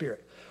fruit of the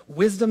Spirit.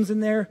 Wisdom's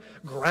in there,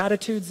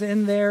 gratitude's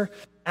in there,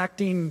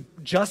 acting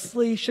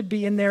justly should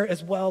be in there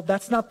as well.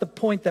 That's not the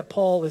point that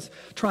Paul is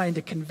trying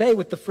to convey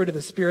with the fruit of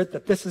the Spirit,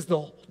 that this is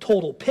the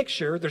total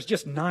picture. There's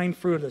just 9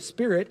 fruit of the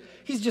Spirit.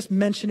 He's just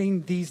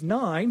mentioning these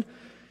 9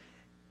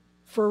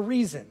 for a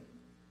reason.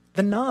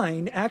 The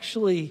 9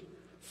 actually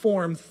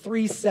form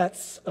 3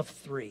 sets of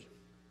 3.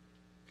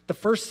 The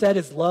first set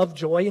is love,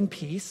 joy, and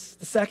peace.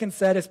 The second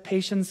set is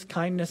patience,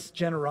 kindness,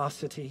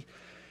 generosity.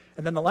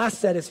 And then the last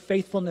set is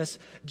faithfulness,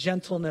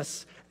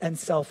 gentleness, and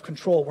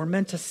self-control. We're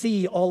meant to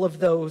see all of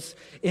those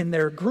in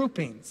their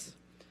groupings.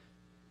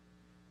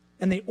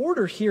 And the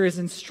order here is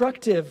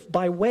instructive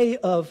by way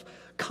of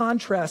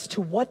contrast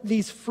to what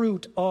these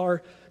fruit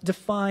are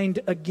defined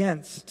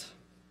against.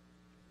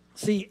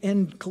 See,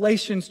 in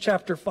Galatians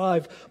chapter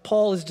 5,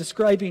 Paul is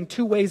describing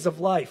 2 ways of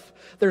life.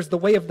 There's the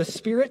way of the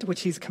Spirit,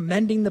 which he's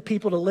commending the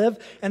people to live,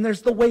 and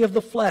there's the way of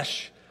the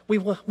flesh,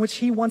 which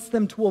he wants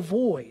them to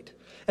avoid.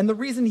 And the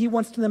reason he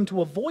wants them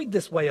to avoid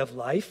this way of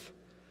life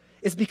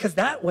is because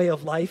that way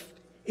of life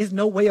is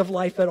no way of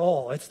life at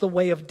all. It's the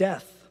way of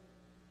death.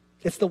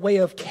 It's the way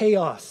of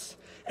chaos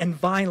and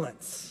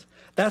violence.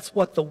 That's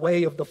what the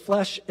way of the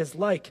flesh is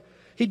like.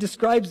 He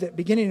describes it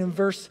beginning in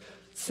verse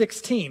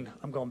 16.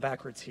 I'm going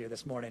backwards here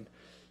this morning.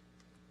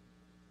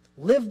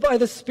 Live by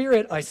the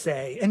Spirit, I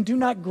say, and do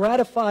not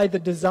gratify the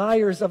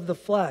desires of the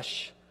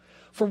flesh.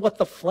 For what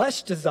the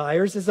flesh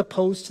desires is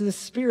opposed to the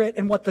Spirit,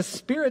 and what the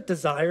Spirit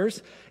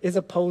desires is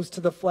opposed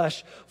to the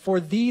flesh. For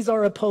these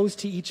are opposed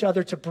to each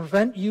other to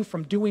prevent you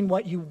from doing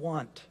what you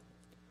want.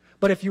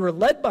 But if you are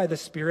led by the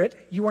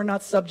Spirit, you are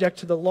not subject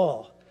to the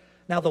law.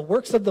 Now the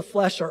works of the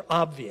flesh are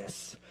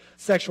obvious: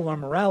 sexual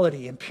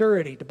immorality,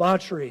 impurity,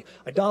 debauchery,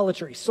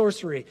 idolatry,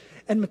 sorcery,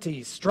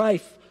 enmity,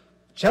 strife,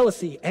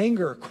 jealousy,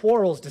 anger,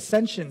 quarrels,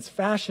 dissensions,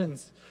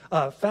 factions,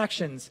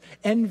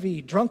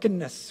 envy,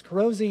 drunkenness,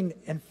 carousing,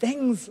 and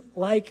things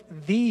like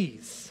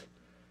these.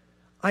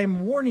 I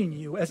am warning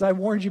you, as I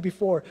warned you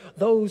before,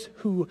 those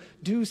who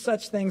do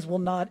such things will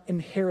not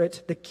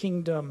inherit the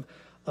kingdom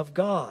of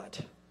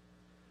God.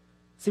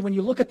 See, when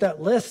you look at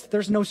that list,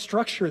 there's no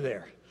structure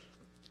there.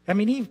 I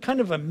mean, he kind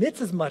of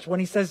admits as much when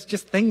he says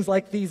just things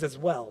like these as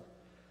well.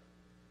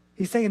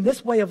 He's saying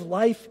this way of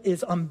life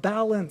is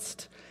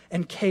unbalanced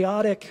and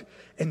chaotic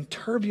and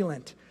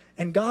turbulent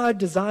And God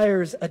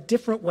desires a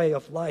different way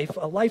of life,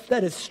 a life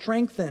that is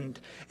strengthened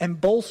and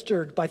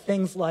bolstered by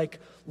things like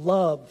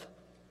love,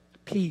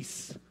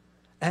 peace,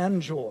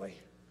 and joy.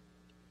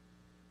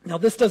 Now,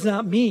 this does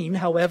not mean,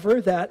 however,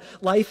 that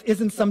life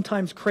isn't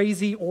sometimes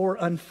crazy or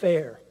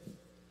unfair.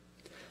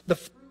 The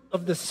fruit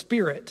of the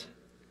Spirit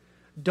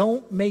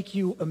don't make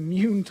you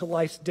immune to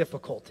life's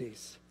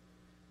difficulties,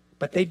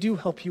 but they do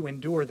help you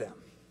endure them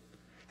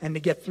and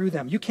to get through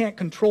them. You can't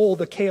control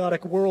the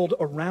chaotic world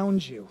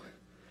around you,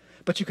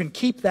 but you can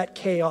keep that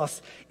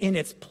chaos in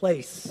its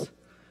place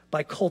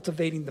by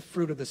cultivating the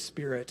fruit of the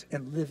Spirit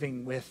and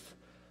living with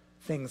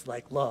things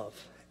like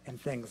love and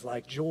things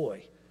like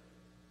joy.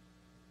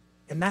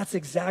 And that's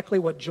exactly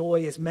what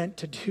joy is meant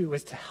to do,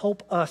 is to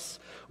help us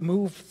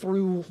move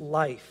through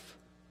life.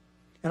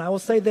 And I will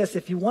say this,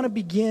 if you want to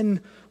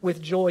begin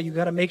with joy, you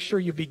got to make sure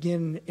you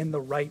begin in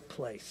the right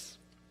place.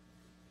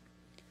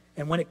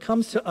 And when it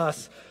comes to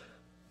us,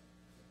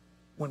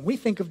 when we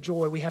think of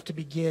joy, we have to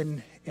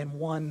begin in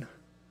one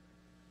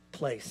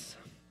place,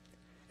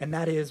 and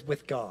that is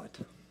with God.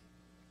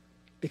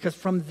 Because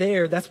from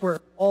there, that's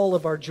where all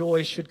of our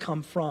joy should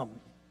come from.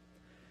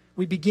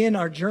 We begin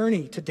our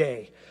journey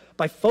today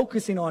by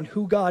focusing on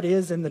who God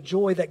is and the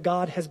joy that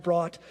God has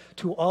brought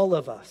to all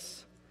of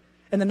us.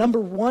 And the number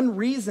one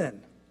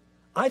reason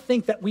I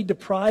think that we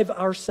deprive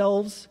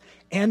ourselves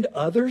and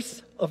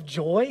others of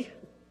joy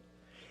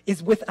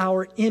is with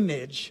our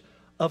image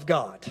of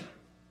God.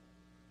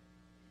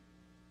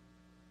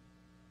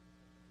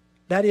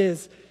 That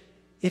is,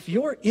 if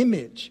your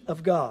image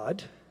of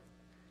God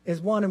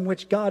is one in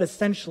which God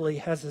essentially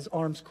has his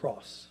arms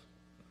crossed,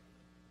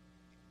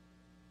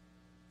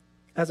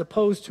 as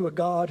opposed to a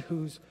God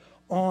whose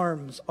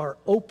arms are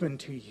open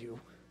to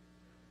you,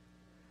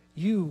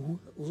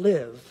 you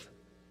live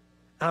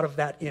out of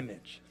that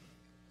image,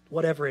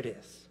 whatever it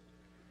is.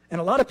 And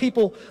a lot of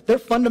people, their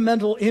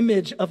fundamental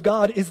image of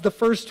God is the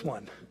first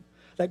one,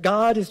 that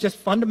God is just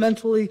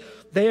fundamentally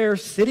there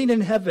sitting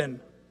in heaven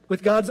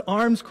with God's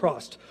arms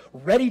crossed,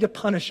 ready to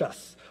punish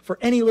us for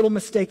any little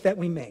mistake that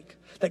we make,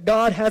 that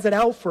God has it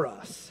out for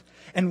us.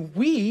 And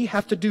we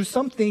have to do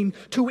something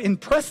to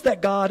impress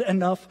that God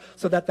enough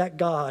so that that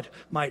God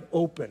might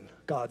open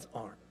God's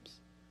arms.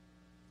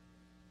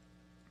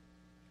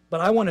 But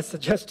I want to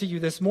suggest to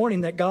you this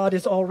morning that God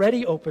is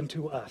already open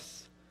to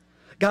us.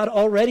 God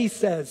already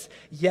says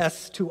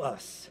yes to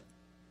us.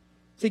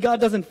 See, God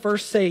doesn't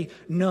first say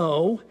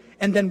no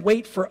and then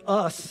wait for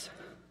us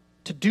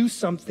to do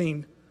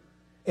something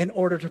in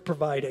order to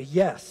provide a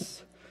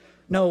yes.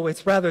 No,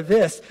 it's rather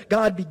this.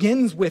 God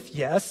begins with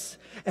yes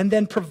and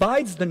then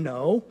provides the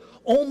no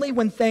only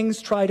when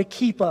things try to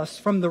keep us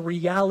from the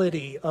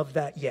reality of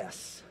that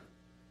yes.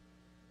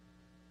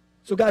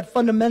 So God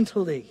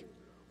fundamentally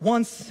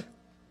wants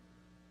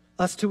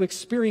us to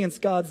experience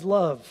God's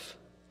love,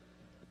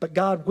 but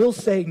God will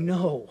say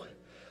no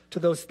to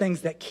those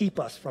things that keep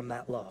us from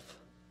that love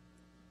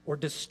or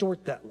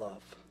distort that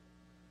love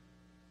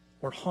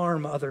or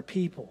harm other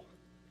people.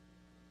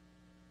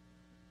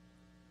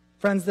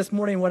 Friends, this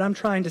morning what I'm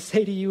trying to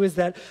say to you is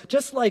that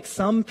just like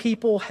some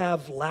people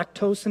have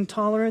lactose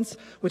intolerance,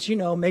 which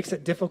makes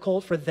it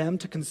difficult for them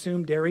to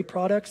consume dairy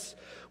products,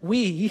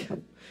 we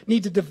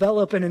need to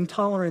develop an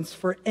intolerance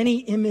for any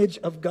image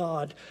of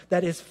God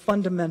that is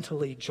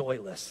fundamentally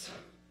joyless,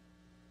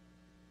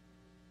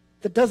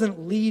 that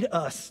doesn't lead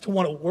us to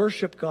want to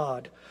worship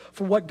God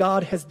for what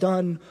God has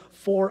done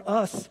for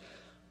us.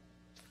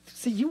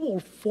 See, you will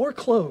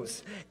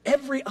foreclose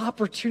every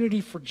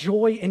opportunity for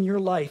joy in your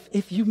life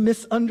if you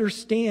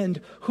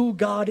misunderstand who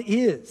God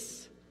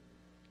is.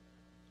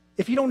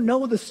 If you don't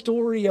know the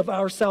story of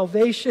our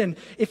salvation,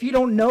 if you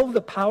don't know the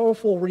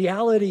powerful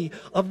reality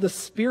of the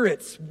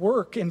Spirit's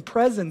work and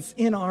presence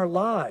in our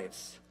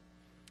lives.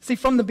 See,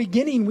 from the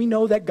beginning, we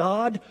know that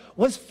God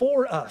was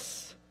for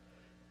us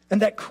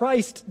and that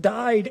Christ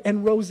died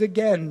and rose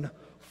again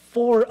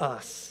for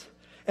us.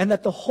 And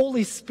that the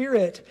Holy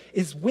Spirit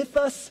is with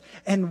us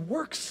and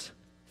works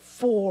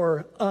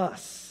for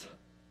us.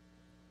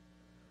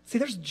 See,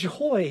 there's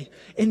joy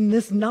in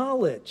this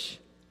knowledge.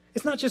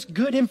 It's not just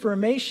good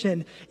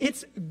information,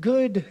 it's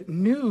good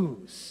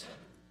news.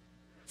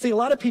 See, a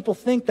lot of people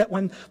think that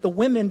when the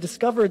women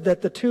discovered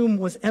that the tomb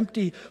was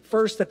empty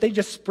first, that they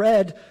just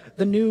spread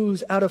the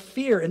news out of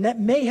fear. And that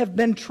may have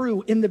been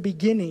true in the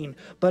beginning,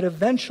 but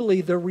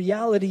eventually the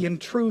reality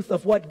and truth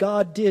of what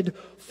God did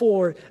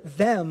for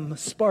them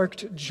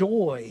sparked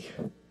joy,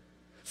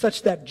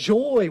 such that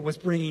joy was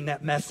bringing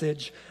that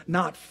message,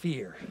 not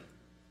fear.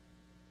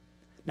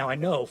 Now, I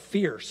know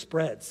fear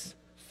spreads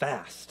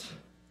fast,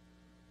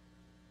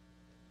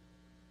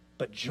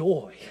 but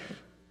joy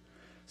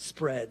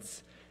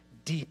spreads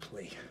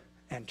deeply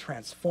and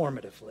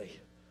transformatively.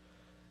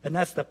 And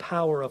that's the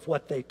power of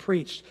what they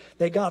preached.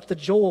 They got the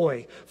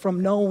joy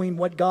from knowing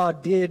what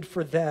God did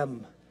for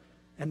them,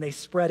 and they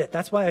spread it.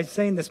 That's why I'm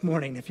saying this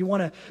morning, if you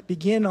want to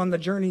begin on the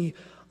journey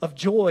of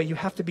joy, you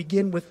have to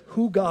begin with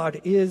who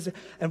God is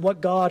and what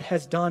God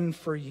has done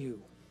for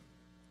you.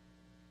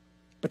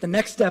 But the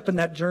next step in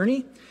that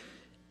journey,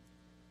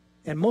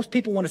 and most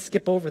people want to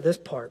skip over this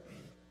part,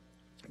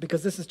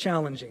 because this is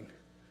challenging,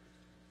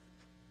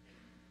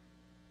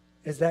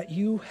 is that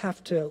you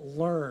have to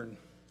learn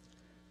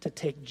to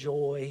take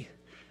joy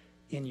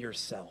in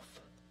yourself.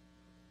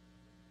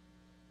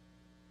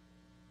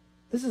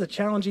 This is a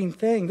challenging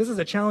thing. This is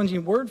a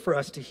challenging word for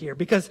us to hear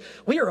because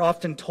we are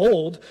often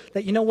told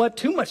that, you know what,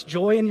 too much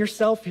joy in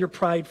yourself, you're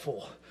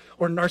prideful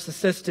or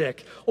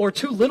narcissistic, or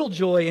too little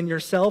joy in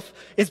yourself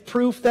is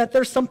proof that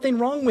there's something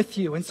wrong with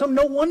you. And so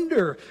no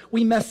wonder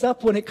we mess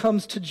up when it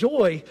comes to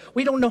joy.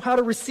 We don't know how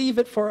to receive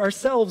it for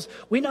ourselves.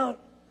 We don't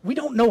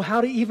know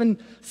how to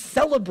even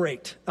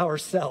celebrate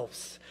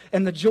ourselves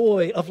and the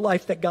joy of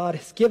life that God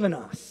has given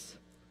us.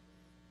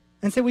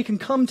 And so we can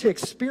come to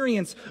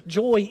experience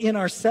joy in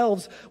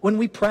ourselves when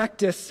we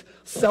practice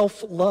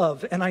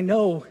self-love. And I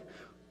know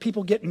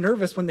people get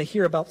nervous when they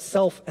hear about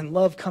self and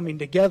love coming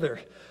together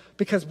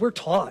because we're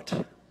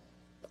taught,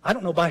 I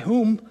don't know by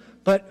whom,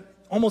 but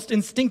almost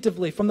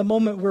instinctively from the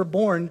moment we're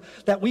born,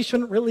 that we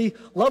shouldn't really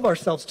love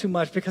ourselves too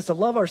much because to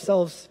love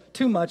ourselves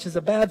too much is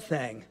a bad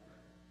thing.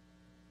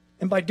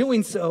 And by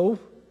doing so,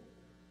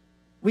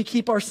 we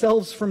keep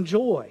ourselves from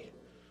joy.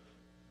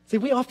 See,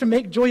 we often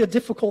make joy a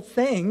difficult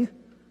thing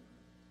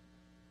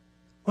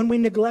when we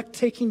neglect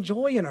taking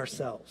joy in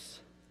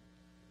ourselves.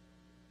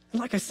 And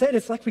like I said,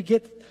 it's like we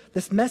get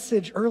this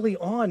message early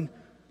on.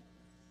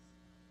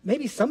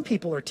 Maybe some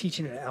people are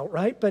teaching it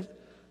outright, but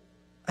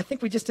I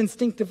think we just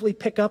instinctively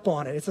pick up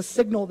on it. It's a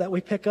signal that we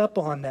pick up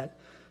on that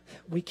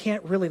we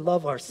can't really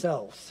love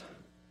ourselves.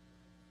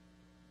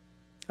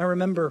 I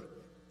remember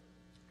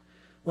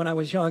when I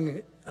was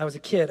young, I was a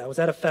kid, I was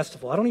at a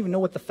festival. I don't even know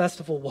what the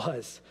festival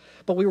was,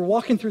 but we were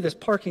walking through this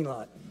parking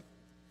lot,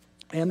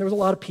 and there was a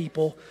lot of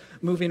people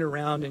moving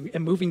around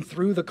and moving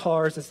through the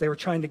cars as they were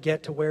trying to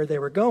get to where they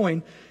were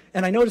going.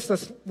 And I noticed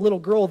this little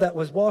girl that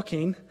was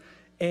walking,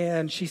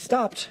 and she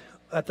stopped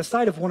at the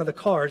side of one of the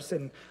cars,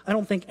 and I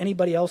don't think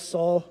anybody else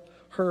saw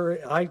her.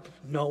 I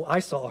know I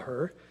saw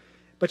her,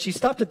 but she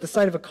stopped at the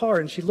side of a car,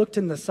 and she looked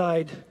in the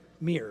side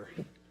mirror.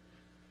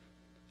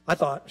 I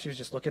thought she was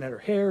just looking at her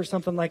hair or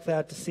something like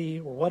that to see,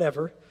 or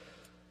whatever.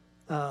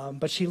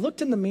 But she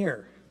looked in the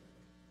mirror,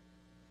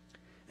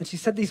 and she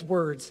said these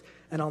words,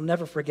 and I'll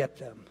never forget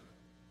them.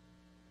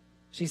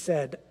 She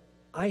said,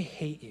 "I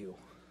hate you.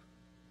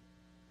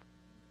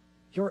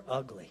 You're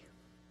ugly."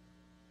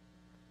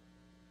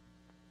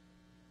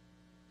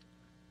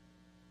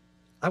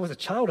 I was a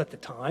child at the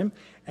time,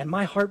 and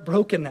my heart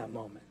broke in that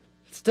moment.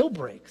 It still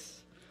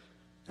breaks.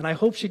 And I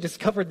hope she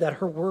discovered that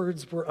her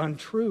words were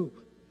untrue.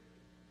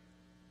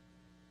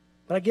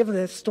 But I give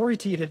this story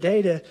to you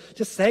today to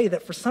just say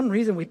that for some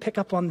reason we pick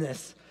up on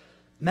this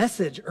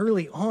message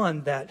early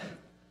on that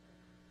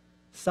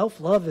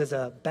self-love is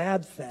a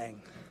bad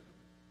thing.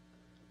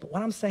 But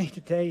what I'm saying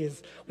today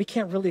is we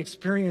can't really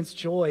experience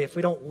joy if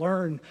we don't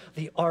learn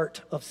the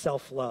art of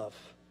self-love.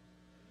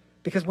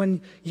 Because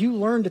when you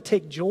learn to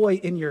take joy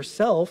in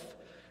yourself,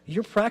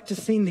 you're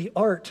practicing the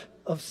art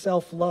of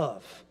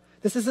self-love.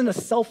 This isn't a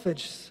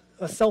selfish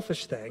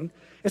thing.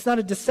 It's not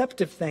a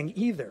deceptive thing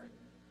either.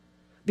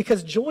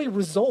 Because joy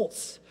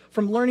results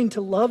from learning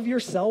to love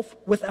yourself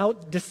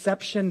without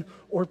deception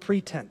or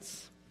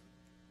pretense.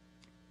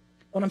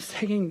 What I'm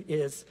saying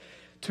is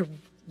to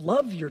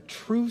love your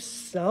true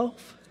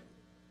self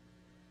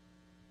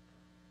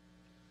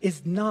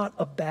is not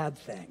a bad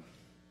thing.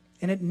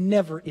 And it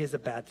never is a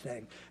bad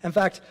thing. In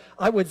fact,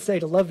 I would say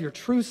to love your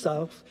true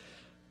self,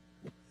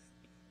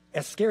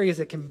 as scary as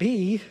it can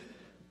be,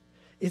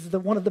 is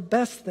one of the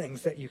best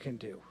things that you can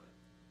do.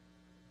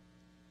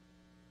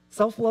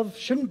 Self-love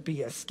shouldn't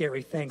be a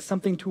scary thing,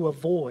 something to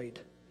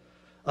avoid.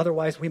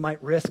 Otherwise, we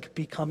might risk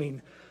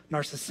becoming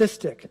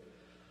narcissistic.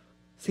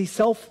 See,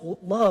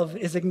 self-love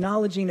is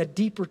acknowledging a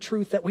deeper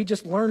truth that we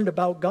just learned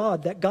about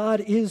God, that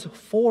God is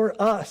for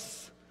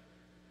us.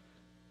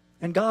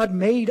 And God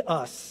made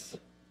us.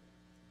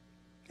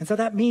 And so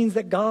that means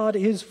that God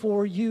is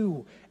for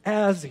you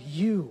as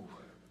you.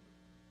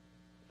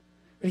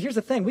 But here's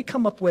the thing. We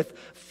come up with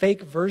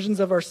fake versions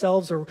of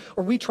ourselves, or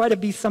we try to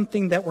be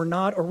something that we're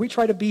not, or we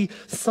try to be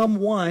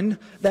someone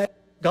that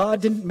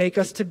God didn't make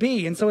us to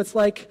be. And so it's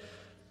like,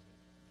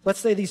 let's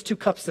say these 2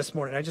 cups this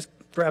morning. I just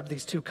grabbed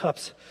these 2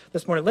 cups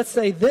this morning. Let's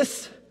say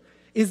this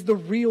is the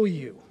real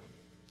you,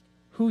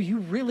 who you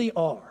really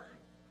are.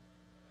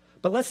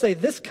 But let's say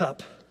this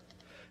cup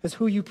is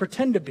who you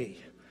pretend to be,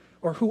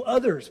 or who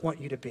others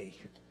want you to be.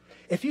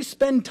 If you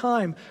spend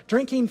time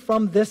drinking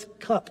from this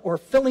cup or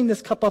filling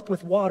this cup up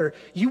with water,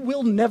 you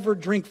will never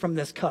drink from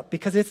this cup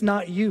because it's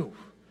not you.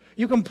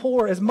 You can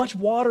pour as much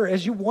water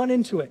as you want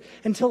into it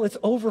until it's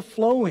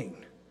overflowing.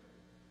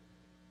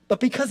 But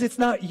because it's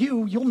not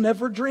you, you'll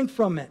never drink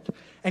from it.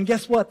 And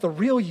guess what? The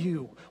real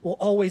you will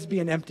always be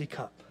an empty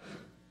cup.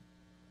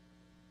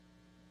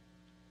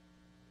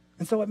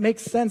 And so it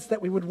makes sense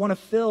that we would want to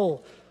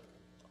fill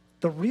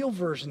the real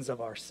versions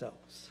of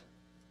ourselves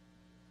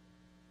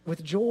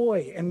with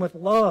joy and with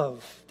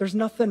love. There's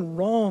nothing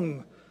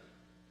wrong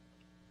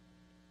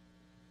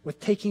with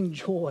taking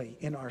joy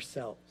in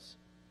ourselves.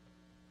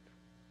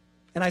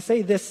 And I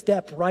say this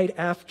step right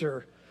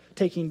after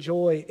taking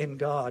joy in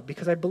God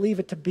because I believe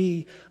it to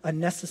be a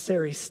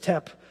necessary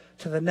step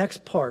to the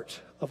next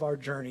part of our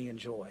journey in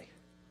joy.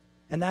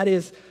 And that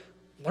is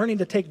learning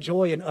to take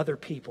joy in other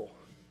people.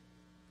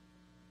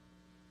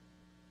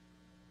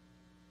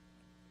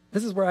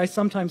 This is where I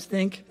sometimes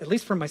think, at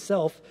least for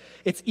myself,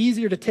 it's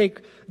easier to take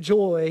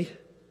joy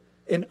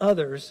in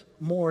others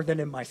more than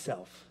in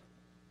myself.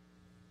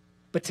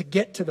 But to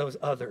get to those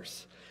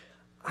others,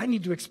 I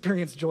need to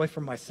experience joy for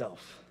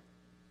myself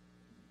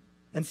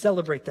and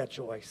celebrate that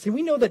joy. See,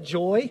 we know that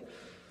joy,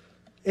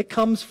 it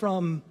comes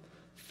from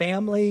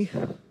family,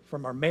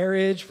 from our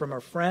marriage, from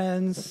our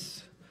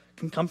friends, it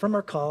can come from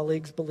our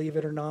colleagues, believe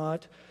it or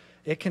not.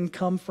 It can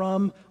come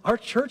from our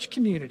church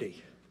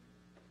community.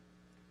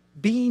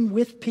 Being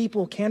with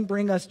people can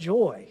bring us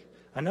joy.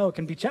 I know it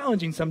can be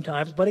challenging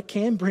sometimes, but it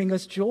can bring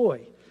us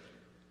joy.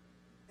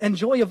 And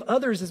joy of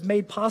others is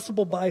made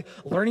possible by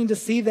learning to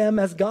see them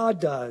as God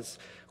does,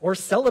 or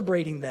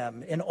celebrating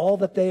them in all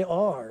that they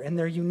are, in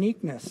their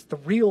uniqueness, the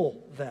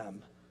real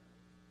them.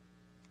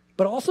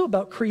 But also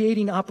about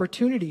creating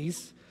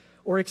opportunities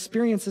or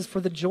experiences for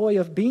the joy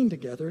of being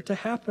together to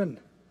happen.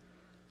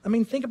 I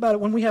mean, think about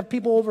it. When we have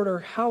people over at our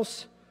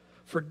house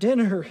for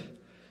dinner,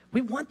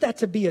 we want that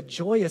to be a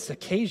joyous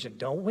occasion,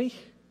 don't we?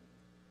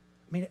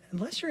 I mean,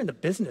 unless you're in the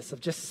business of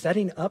just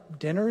setting up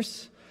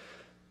dinners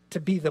to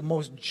be the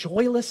most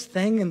joyless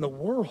thing in the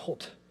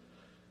world,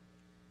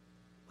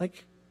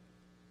 like,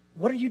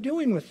 what are you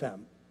doing with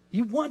them?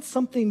 You want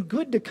something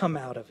good to come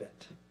out of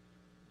it.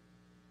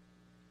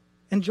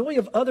 And joy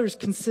of others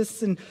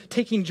consists in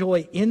taking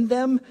joy in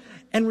them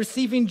and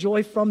receiving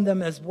joy from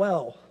them as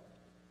well.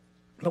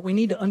 But we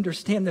need to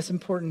understand this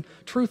important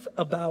truth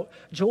about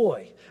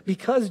joy.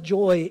 Because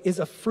joy is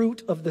a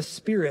fruit of the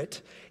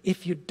Spirit,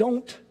 if you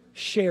don't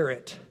share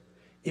it,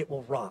 it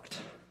will rot.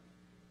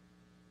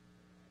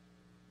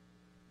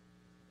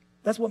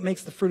 That's what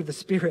makes the fruit of the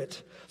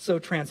Spirit so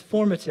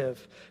transformative,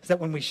 is that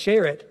when we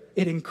share it,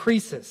 it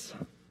increases.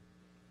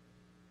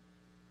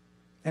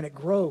 And it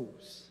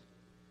grows.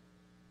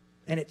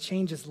 And it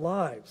changes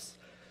lives.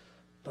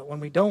 But when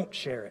we don't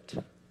share it,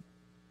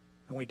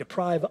 and we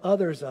deprive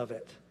others of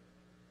it,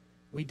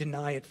 we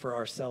deny it for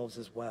ourselves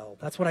as well.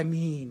 That's what I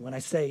mean when I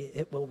say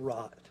it will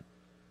rot.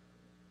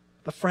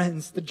 But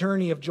friends, the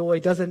journey of joy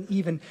doesn't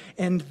even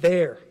end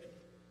there.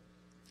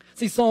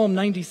 See, Psalm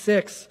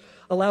 96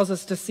 allows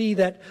us to see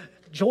that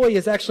joy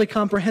is actually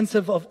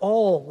comprehensive of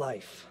all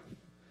life.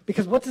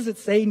 Because what does it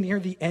say near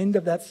the end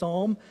of that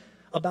psalm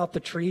about the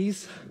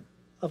trees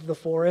of the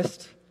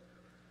forest?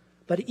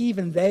 But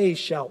even they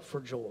shout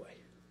for joy.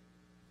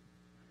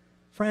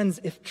 Friends,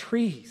 if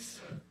trees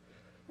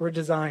were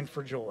designed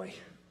for joy,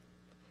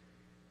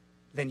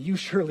 then you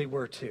surely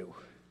were too.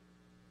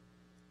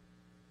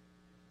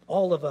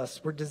 All of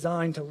us were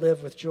designed to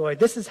live with joy.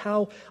 This is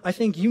how I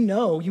think you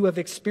know you have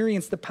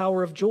experienced the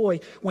power of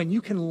joy, when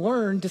you can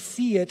learn to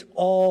see it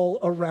all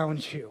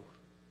around you.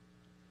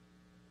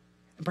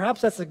 And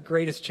perhaps that's the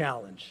greatest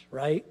challenge,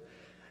 right?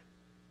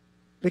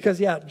 Because,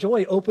 yeah,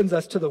 joy opens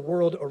us to the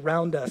world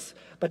around us.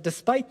 But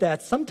despite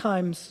that,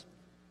 sometimes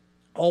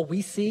all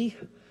we see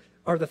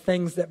are the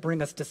things that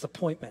bring us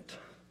disappointment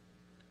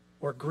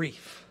or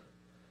grief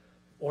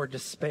or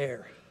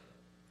despair.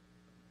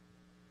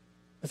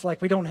 It's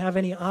like we don't have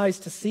any eyes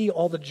to see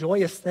all the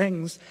joyous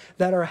things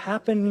that are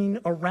happening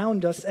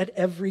around us at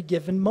every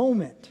given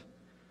moment.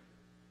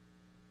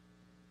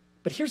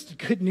 But here's the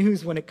good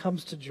news when it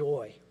comes to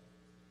joy.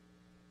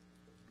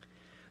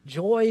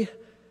 Joy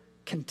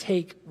can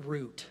take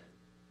root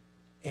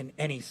in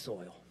any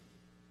soil.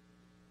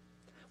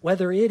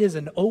 Whether it is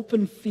an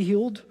open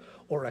field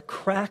or a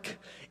crack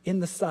in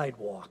the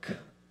sidewalk,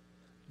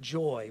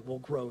 joy will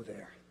grow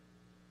there.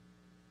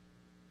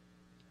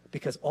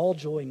 Because all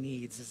joy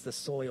needs is the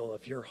soil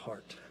of your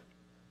heart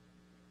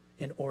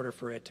in order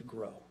for it to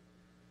grow.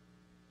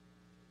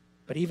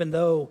 But even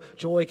though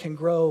joy can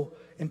grow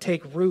and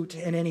take root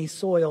in any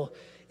soil,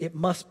 it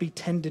must be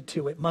tended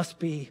to. It must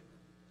be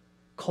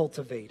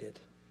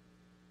cultivated.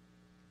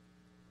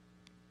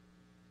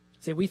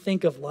 See, we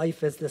think of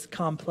life as this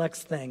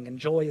complex thing and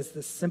joy as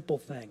this simple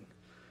thing.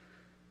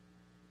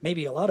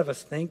 Maybe a lot of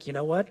us think, you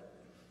know what?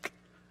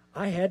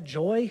 I had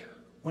joy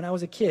when I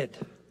was a kid.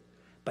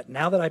 But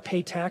now that I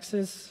pay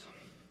taxes,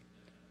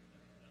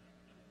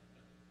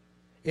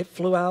 it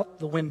flew out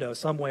the window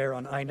somewhere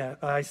on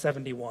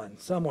I-71.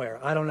 Somewhere,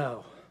 I don't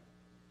know.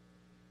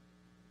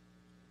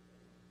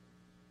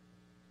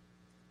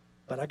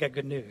 But I got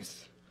good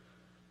news.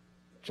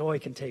 Joy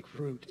can take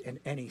root in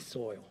any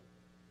soil.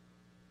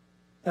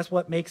 That's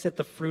what makes it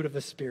the fruit of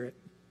the Spirit.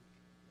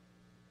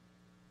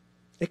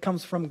 It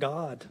comes from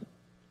God.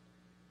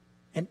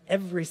 And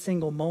every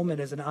single moment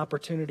is an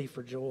opportunity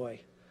for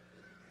joy.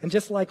 And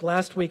just like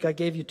last week, I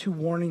gave you 2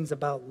 warnings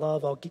about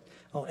love,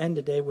 I'll end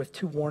today with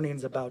 2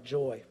 warnings about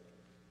joy.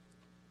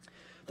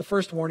 The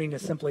first warning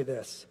is simply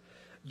this: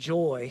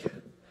 joy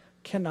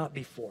cannot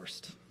be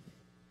forced.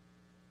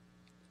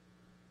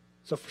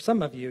 So for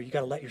some of you, you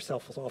got to let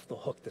yourself off the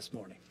hook this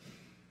morning.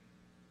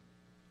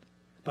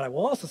 But I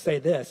will also say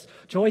this: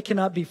 joy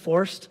cannot be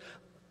forced,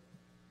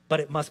 but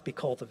it must be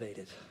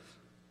cultivated.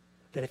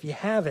 That if you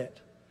have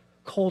it,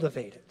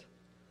 cultivate it.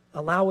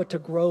 Allow it to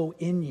grow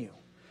in you.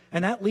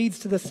 And that leads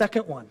to the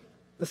second one,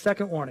 the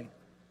second warning.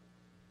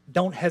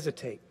 Don't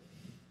hesitate.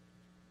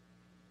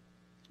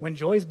 When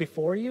joy's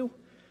before you,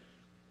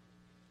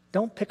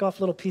 don't pick off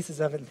little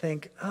pieces of it and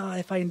think,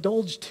 if I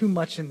indulge too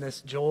much in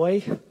this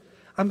joy,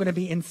 I'm going to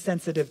be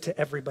insensitive to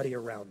everybody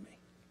around me.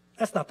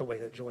 That's not the way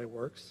that joy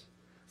works.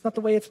 It's not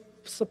the way it's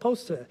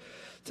supposed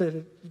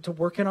to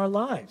work in our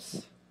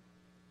lives.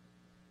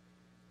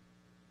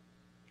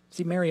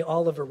 See, Mary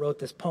Oliver wrote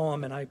this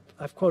poem, and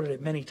I've quoted it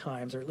many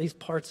times, or at least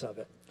parts of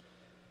it.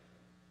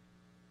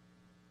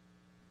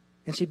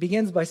 And she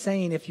begins by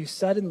saying, if you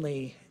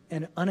suddenly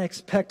and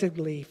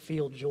unexpectedly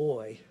feel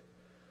joy,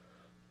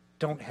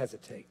 don't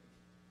hesitate.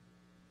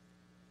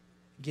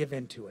 Give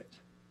into it.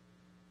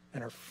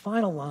 And her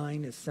final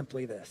line is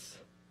simply this: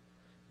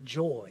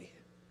 joy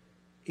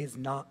is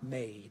not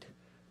made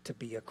to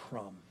be a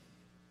crumb.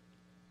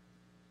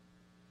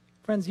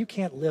 Friends, you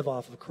can't live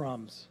off of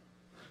crumbs.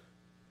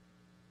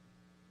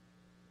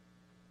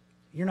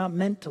 You're not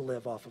meant to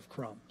live off of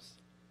crumbs.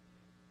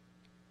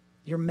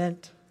 You're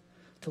meant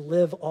to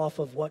live off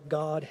of what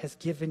God has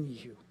given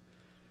you.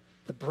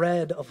 The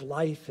bread of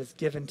life is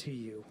given to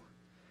you.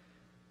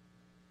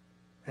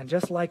 And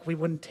just like we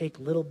wouldn't take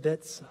little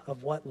bits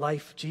of what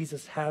life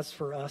Jesus has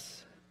for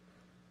us,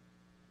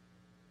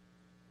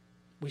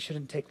 we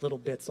shouldn't take little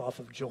bits off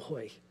of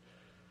joy,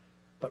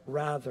 but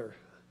rather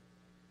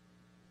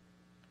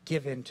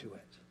give into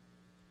it.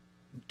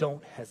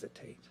 Don't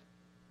hesitate.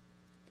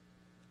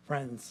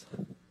 Friends,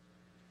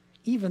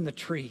 even the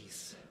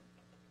trees,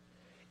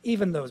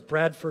 even those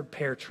Bradford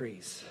pear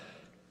trees,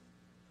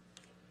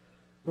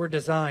 were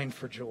designed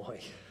for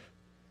joy.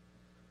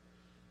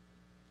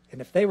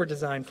 And if they were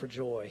designed for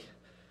joy,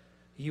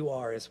 you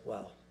are as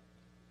well.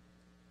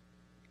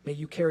 May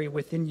you carry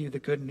within you the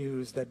good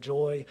news that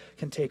joy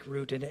can take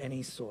root in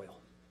any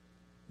soil,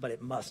 but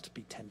it must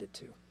be tended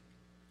to.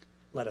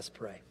 Let us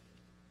pray.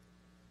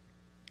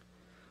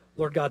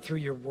 Lord God, through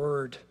your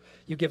word,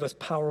 you give us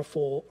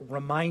powerful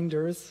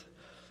reminders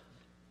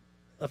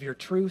of your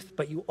truth,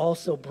 but you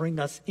also bring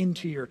us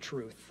into your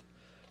truth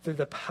through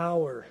the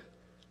power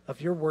of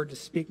your word to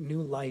speak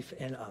new life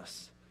in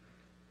us.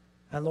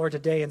 And Lord,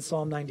 today in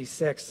Psalm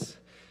 96,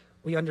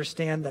 we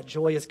understand that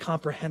joy is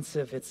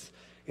comprehensive.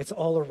 It's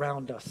all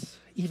around us.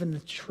 Even the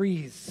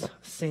trees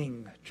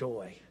sing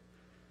joy.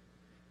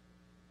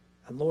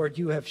 And Lord,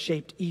 you have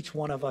shaped each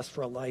one of us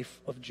for a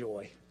life of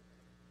joy,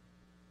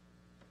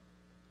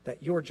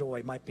 that your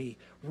joy might be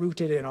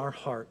rooted in our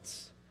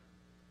hearts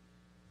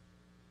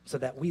so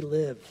that we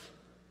live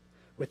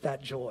with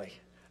that joy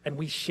and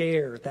we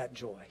share that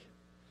joy.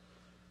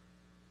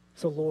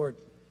 So Lord,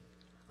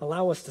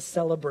 allow us to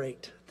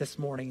celebrate this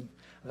morning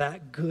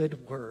that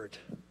good word,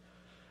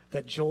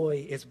 that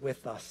joy is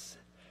with us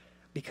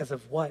because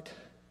of what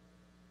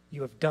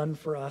you have done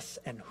for us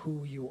and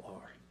who you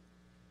are.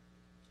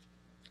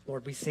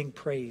 Lord, we sing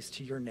praise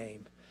to your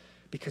name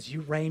because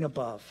you reign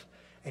above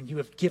and you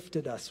have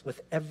gifted us with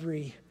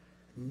every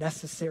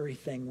necessary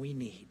thing we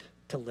need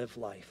to live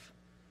life.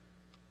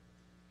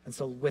 And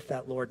so with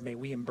that, Lord, may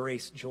we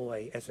embrace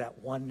joy as that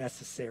one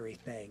necessary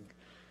thing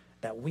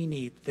that we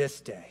need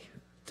this day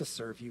to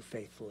serve you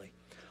faithfully.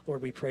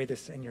 Lord, we pray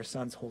this in your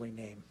Son's holy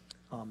name.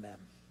 Amen.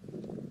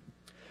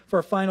 For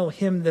our final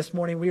hymn this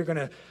morning, we are going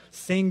to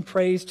sing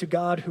praise to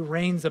God who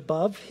reigns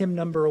above, hymn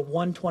number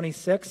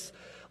 126.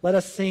 Let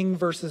us sing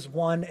verses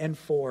 1 and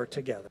 4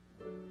 together.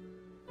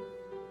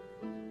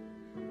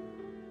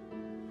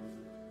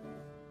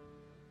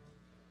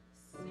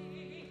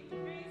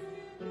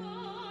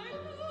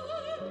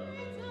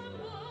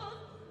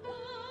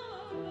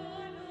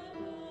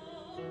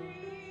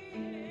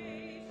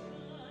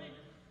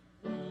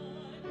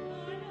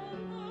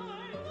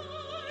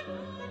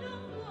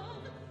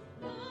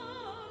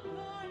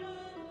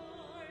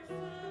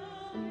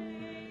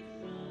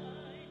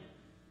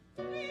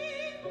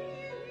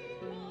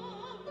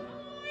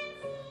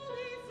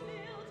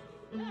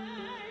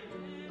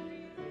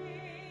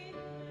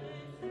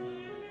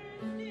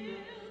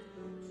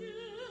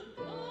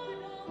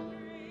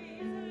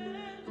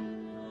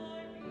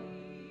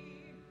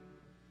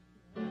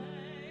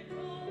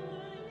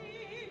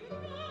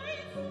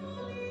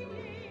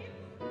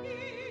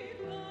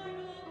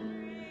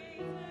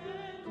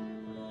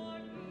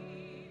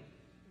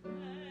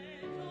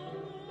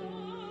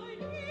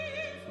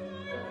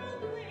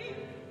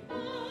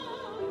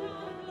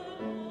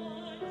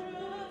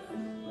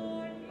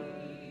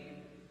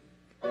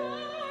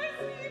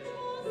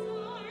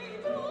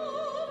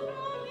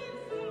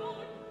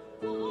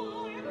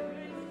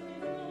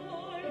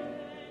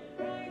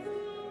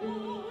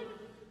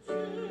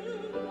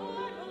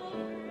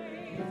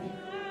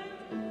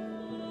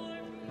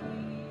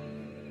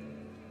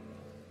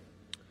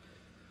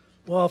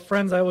 Well,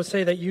 friends, I would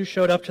say that you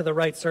showed up to the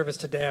right service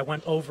today. I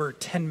went over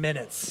 10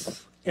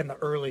 minutes in the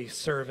early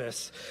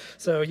service.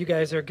 So you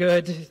guys are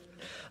good,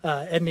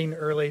 ending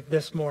early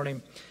this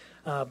morning.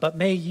 But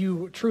may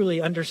you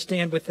truly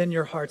understand within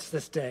your hearts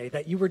this day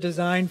that you were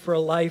designed for a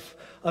life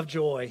of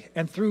joy.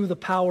 And through the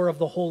power of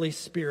the Holy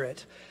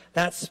Spirit,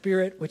 that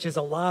Spirit which is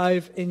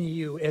alive in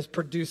you is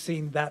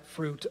producing that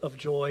fruit of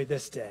joy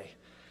this day.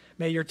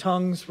 May your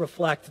tongues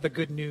reflect the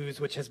good news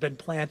which has been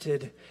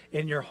planted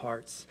in your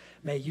hearts.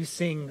 May you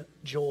sing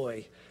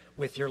joy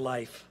with your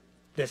life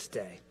this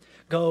day.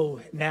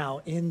 Go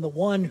now in the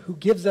one who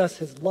gives us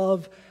his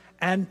love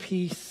and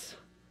peace,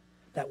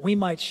 that we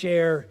might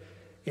share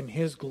in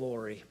his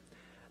glory.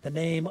 The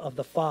name of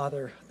the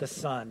Father, the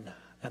Son,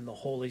 and the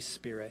Holy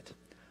Spirit.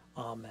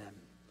 Amen.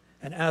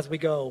 And as we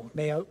go,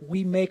 may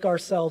we make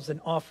ourselves an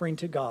offering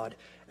to God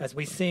as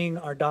we sing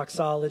our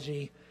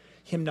doxology,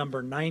 hymn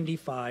number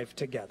 95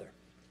 together.